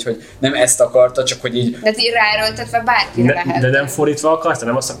férje, úgyhogy nem ezt akarta, csak hogy így... De így ráerőltetve bárkire lehet. De nem fordítva akarta?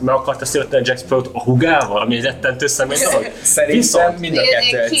 Nem azt meg akarta születni a Jack Sparrow-t a hugával, ami egy rettentő személy dolog? Szerintem mind a kettő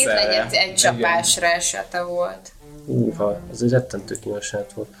Két egyszerre. legyet egy csapásra esete volt. Ez egy rettentő kínos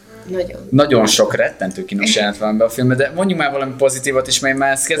jelenet volt. Nagyon. Nagyon sok rettentő kínos jelent van be a filmben, de mondjuk már valami pozitívat is, mert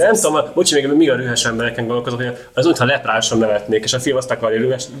már ezt kezdem. Nem tudom, bocsi, még a rühes embereken gondolkozok, hogy az úgy, ha lepráson nevetnék, és a film azt akarja,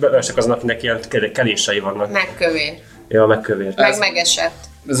 hogy rühesek azon, akinek ilyen kelései vannak. Megkövér. Ja, megkövér. Meg megesett.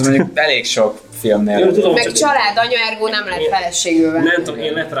 Ez mondjuk elég sok filmnél. Én tudom, Meg csak- család, anya, ergo nem lett feleségül vele. Nem tudom,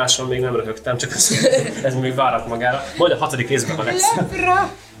 én lepráson még nem röhögtem, csak ez még várat magára. Majd a 6. részben a lesz. Lepra.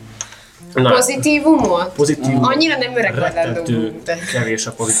 Na, Pozitívumot? pozitív. Annyira nem öregedendő. Rettentő kevés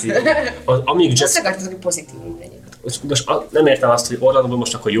a pozitív. Amíg Azt Jack... akartad, hogy pozitívum legyen. Most nem értem azt, hogy Orlandóban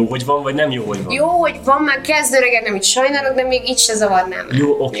most akkor jó, hogy van, vagy nem jó, hogy van. Jó, hogy van, már kezd öregednem, így sajnálok, de még így se zavarnám.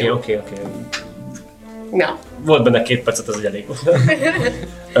 Jó, oké. Na, Volt benne 2 percet, az egy elég.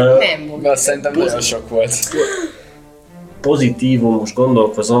 nem volt. Mert szerintem nagyon sok volt. Pozitívum, most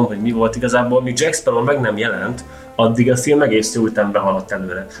gondolkozom, hogy mi volt igazából, míg Jack Sparrow meg nem jelent, addig a film egész jó ütembe haladt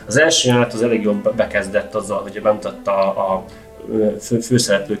előre. Az első jelenet az elég jól bekezdett azzal, hogy bemutatta a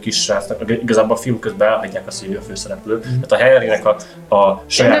főszereplő kisrácnak, igazából a film közben elhagyják azt, hogy ő a főszereplő. Tehát a Harrynek a Nem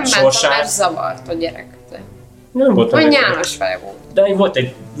saját bántam, mert sorsát. zavart a gyerek. Nem volt Vagy meg- nyálas fej volt. De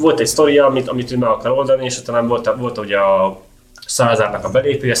volt egy sztoria, amit ő meg akar oldani, és utána volt ugye a Salazarnak a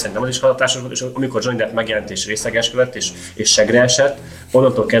belépője, szerintem az is hatásos volt, és amikor Johnny Depp megjelent és részegeskedett és segre esett,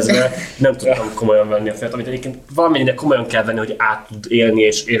 onnantól kezdve nem tudtam komolyan venni a filmet, amit egyébként valamennyire komolyan kell venni, hogy át tud élni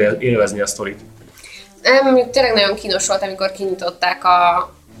és élvezni a sztorit. Mondjuk tényleg nagyon kínos volt, amikor kinyitották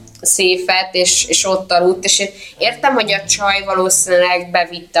a széfet, és ott aludt, és én értem, hogy a csaj valószínűleg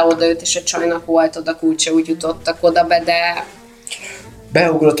bevitte oda őt, és a csajnak volt oda kulcsa, úgy jutottak oda be, de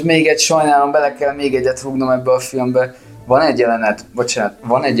Beugrott még egy, sajnálom, bele kell még egyet rúgnom ebbe a filmbe. Van egy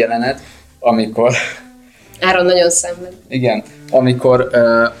jelenet, amikor, Áron nagyon szenved. igen, amikor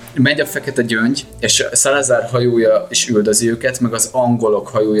megy a fekete gyöngy, és Salazar hajója is üldözi őket, meg az angolok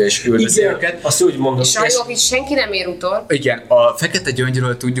hajója is üldözi őket. Azt úgy mondom, És hajók is senki nem ér utol. Igen, a Fekete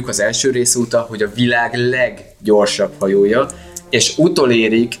Gyöngyről tudjuk az első rész óta, hogy a világ leggyorsabb hajója, és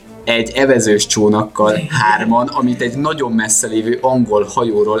utolérik egy evezős csónakkal 3-an, amit egy nagyon messze lévő angol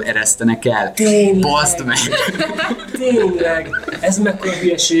hajóról eresztenek el. Baszd meg! tényleg, ez mekkora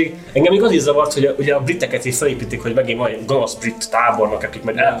hülyeség. Engem még az is zavart, hogy ugye a briteket így felépítik, hogy megint van egy gonosz brit tábornok, akik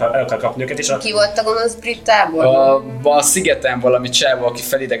majd el kell kapni őket, és Ki volt a gonosz brit tábor? A szigeten valami csávó, aki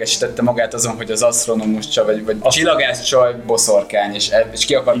felidegesítette magát azon, hogy az asztronómus csaj, vagy csillagász csaj boszorkány, és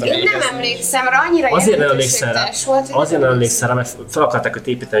ki akarta Én végezni. nem emlékszem rá, annyira Azért nem emlékszel rá, jelentőségteljes volt. hogy azért nem emlékszel rá, mert fel akarták őt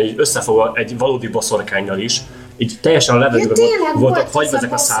építeni, így összefogva egy valódi boszorkánnyal is. Így teljesen a Ja, levegőben tényleg voltak volt hagyva ez ezek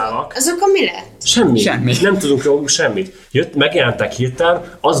a bosszú. szálak. Azok a mi lett? Semmi. Nem tudunk róluk semmit. Megjelentek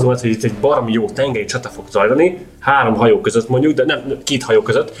hirtelen, azt gondolt, hogy itt egy baromi jó tengeri csata fog zajlani, 3 hajó között mondjuk, de nem 2 hajó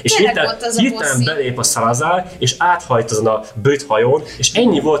között, és Tényleg volt az a hirtelen bosszi. belép a Salazar, és áthajt azon a brit hajón, és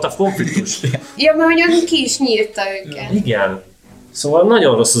ennyi volt a konfliktus. Ja, mert hogy ki is nyírta őket. Igen. Szóval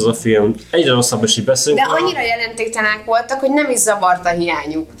nagyon rossz az a film. Egyre rosszabb is így beszélünk. De annyira jelentéktelenek voltak, hogy nem is zavart a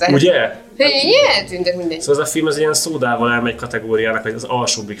hiányuk. Tehát, Ugye? hogy eltűntek mindegy. Szóval ez a film az ilyen szódával elmegy kategóriának, vagy az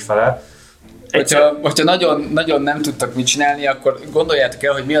alsóbbik fele. Hogyha nagyon, nagyon nem tudtak mit csinálni, akkor gondoljátok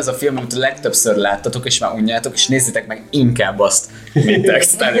el, hogy mi az a film, amit legtöbbször láttatok, és már unjátok, és nézzétek meg inkább azt, mint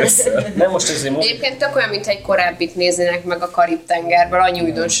ezt először. Nem most ez egy Egyébként tök olyan, mintha egy korábbit néznének meg a Karib-tengerből, annyi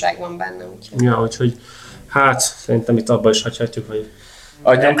újdonság van benne. Úgyhogy. Ja, úgyhogy hát szerintem itt abban is hagyhatjuk, hogy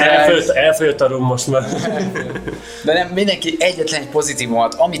adjunk rá. Elfogyott a rum most már. De nem, mindenki egyetlen egy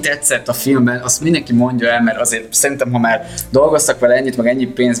pozitívumot, ami tetszett a filmben, azt mindenki mondja el, mert azért szerintem, ha már dolgoztak vele ennyit, meg ennyi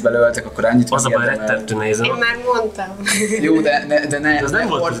pénzt belőltek, akkor annyit Az a baj, rettentő nehéz. Én már mondtam. Jó, de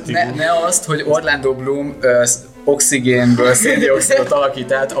ne azt, hogy Orlando Bloom oxigénből széndioxidot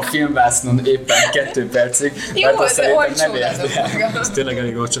alakít át a filmvásznon éppen 2 percig. Jó, de olcsó Ez tényleg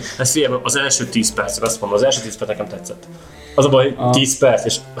elég olcsó. Ez figyelj, az első 10 perc, azt mondom, az első 10 perc nekem tetszett. Az a baj, 10 perc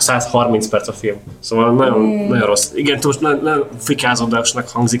és 130 perc a film. Szóval nagyon rossz. Igen, most nagyon fikázódásnak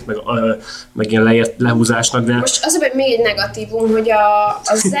hangzik, meg ilyen lehúzásnak, de... Most az a baj, még egy negatívum, hogy a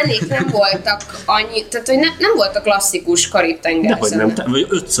zenék nem voltak annyi, tehát hogy nem volt a klasszikus Karib-tenger Dehogy nem, vagy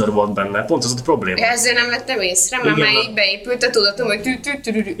 5-ször van benne, pont az a probléma. Ezért nem vettem észre, mert már így beépült a tudatom, hogy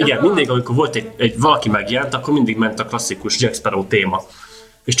Igen, mindig, amikor volt valaki megjelent, akkor mindig ment a klasszikus Jack Sparrow téma.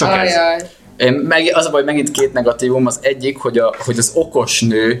 És csak ez. Az a baj, megint 2 negatívum, az egyik, hogy az okos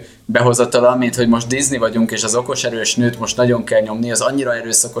nő behozatala, mint hogy most Disney vagyunk, és az okos erős nőt most nagyon kell nyomni, az annyira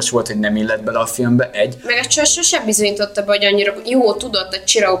erőszakos volt, hogy nem illett bele a filmbe, Meg ezt sosem bizonyította be, hogy annyira jó tudott a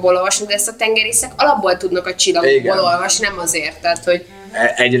csillagokból olvasni, de ezt a tengerészek alapból tudnak a csillagokból olvasni, nem azért, tehát hogy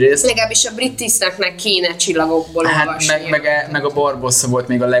egyrészt. Legalábbis a brit tiszteknek kéne csillagokból olvasni. Meg a Barbossa volt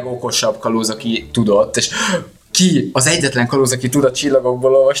még a legokosabb kalóz, aki tudott, és ki az egyetlen kalóz, aki tud a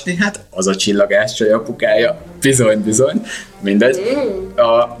csillagokból olvasni? Hát az a csillagáscsaj apukája. Bizony. Mindegy.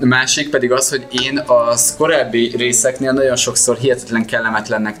 A másik pedig az, hogy én az korábbi részeknél nagyon sokszor hihetetlen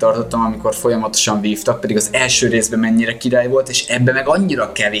kellemetlennek tartottam, amikor folyamatosan vívtak, pedig az első részben mennyire király volt, és ebben meg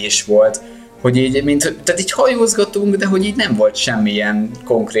annyira kevés volt, hogy így, tehát így hajózgatunk, de hogy így nem volt semmilyen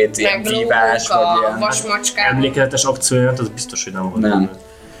konkrét ilyen vívás, vagy ilyen... Vasmacskák. Emlékezetes akcióját, az biztos, hogy nem volt. Nem.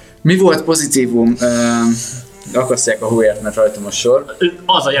 Mi volt pozitívum? Akasztják a hóért, mert rajtam a sor.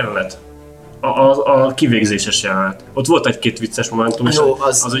 Az a jelenet. A kivégzéses jelenet. Ott volt egy-két vicces momentum, és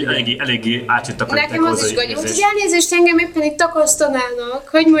az hogy eléggé átjöttek a nekem az is gondjam, hogy elnézést, engem éppen itt takasztanának,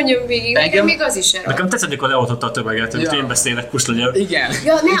 hogy mondjam végig, nekem még az is erről. Nekem tetszett, amikor leoltotta a tömeget, hogy én beszélek, kus legyen. Igen.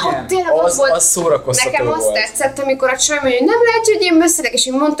 Ja, ott tényleg az volt. Az szórakoztató nekem volt. Azt tetszett, amikor a csaj mondja, hogy nem lehet, hogy én beszélek, és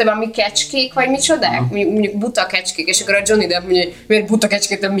én mondtam, valami kecskék, vagy micsodák, mondjuk buta kecskék, és akkor a Johnny Depp mondja, hogy miért buta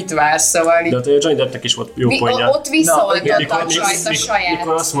kecskétől mit vársz, szóval. De ott a Johnny Deppnek is volt jó pontja. Ott visszaoltotta a csajt a saját.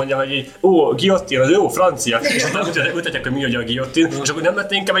 Mikor azt mondja, hogy guillotine, az jó, francia, és nem mutatják, hogy mi hogy a guillotine, és akkor nem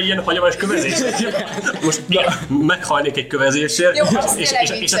lett inkább egy ilyen hagyományos kövezés. Most meghalnék egy kövezésért,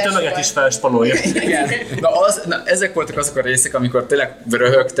 és a tömeget is felspanolja. Igen. Ezek voltak azok a részek, amikor tényleg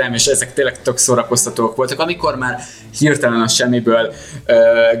röhögtem, és ezek tényleg tök szórakoztatók voltak, amikor már hirtelen a semmiből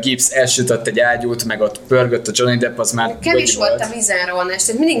Gibbs elsütött egy ágyút, meg ott pörgött a Johnny Depp, az már kevés volt a vízáronás,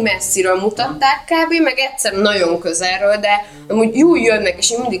 tehát mindig messziről mutatták kb, meg egyszer nagyon közelről, de amúgy jó jönnek,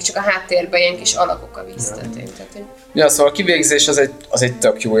 és én mindig csak a háttérben ilyen kis alakok a víztetén. Ja, szóval a kivégzés az egy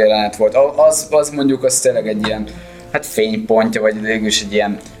tök jó jelenet volt. Az mondjuk az tényleg egy ilyen, hát fénypontja, vagy végülis egy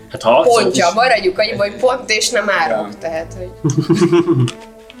ilyen... Hát pontja, maradjuk annyiba, hogy pont és nem árok, tehát hogy...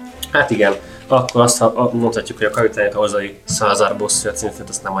 Hát igen, akkor azt mondhatjuk, hogy a Karib-tenger hazai Salazar bosszúja címfilmet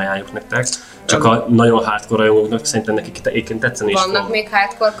azt nem ajánljuk nektek. Csak a nagyon hardcore rajongóknak szerintem nekik egyébként tetszeni is fog. Vannak még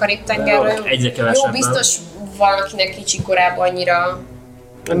hardcore Karib-tenger rajongók? Egyre kevesebben. Jó, biztos valakinek kicsi korában annyira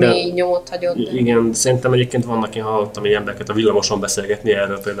mély nyomot hagyott. Igen, szerintem egyébként vannak, én hallottam ilyen embereket a villamoson beszélgetni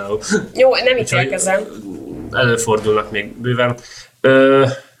erről például. Jó, nem ítélkezem. Előfordulnak még bőven.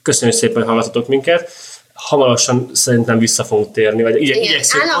 Köszönjük szépen, hogy hallgatotok minket. Hamarosan szerintem vissza fogunk térni. Vagy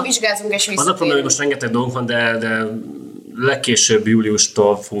igyekszünk. Állandóan vizsgázunk és visszatérünk. Az a probléma, hogy most rengeteg dolgunk van, de legkésőbb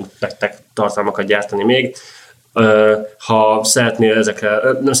júliustól fogunk nektek tartalmakat gyártani még. Ha nem szeretnél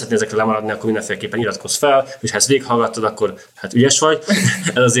ezekre lemaradni, akkor mindenféleképpen iratkozz fel, és ha ezt végighallgattad, akkor hát ügyes vagy.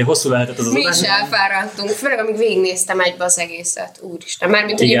 Ez azért hosszú lehetett az Mi is elfáradtunk, főleg amíg végignéztem egybe az egészet, úristen.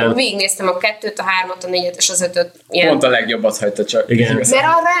 Mármint, hogy végignéztem a 2-t, a 3-at, a 4-et és az 5-öt. Pont a legjobbat hagyta csak. Igen. Mert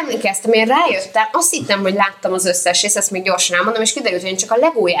arra emlékeztem, én rájöttem, azt hittem, hogy láttam az összes részt, ezt még gyorsan elmondom, és kiderült, hogy én csak a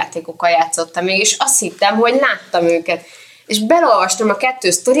Lego játékokkal játszottam még, és azt hittem, hogy láttam őket. És belolvastam a 2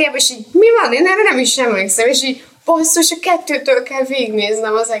 sztoriába, és így mi van? Én erre nem is emlékszem, és így basszus, a 2-től kell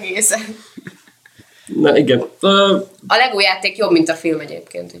végignéznem az egészet. Na igen. A Lego játék jobb, mint a film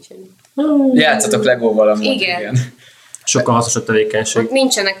egyébként, úgyhogy... Játszatok Legóval amúgy. Igen. Sokkal hasznosabb tevékenység. Ott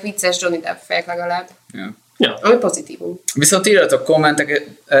nincsenek vicces Johnny Depp fejek legalább. Ja. Ami pozitívum. Viszont írjatok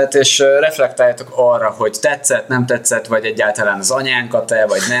kommenteket, és reflektáljatok arra, hogy tetszett, nem tetszett, vagy egyáltalán az anyánkat-e,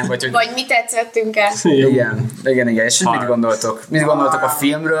 vagy nem. Vagy mi tetszettünk el. Igen. És mit gondoltok? Mit gondoltok a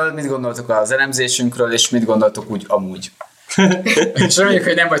filmről, mit gondoltok az elemzésünkről, és mit gondoltok úgy amúgy? És reméljük,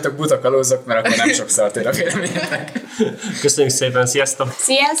 hogy nem vagytok buta kalózok, mert akkor nem sok szart ér a véleményetek. Köszönjük szépen, sziasztok!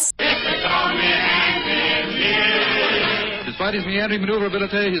 Sziasztok! Despite his meandering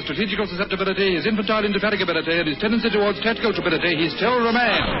maneuverability, his strategical susceptibility, his infantile indefatigability, and his tendency towards tactical stupidity, he's still a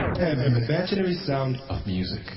man. And the imaginary sound of music.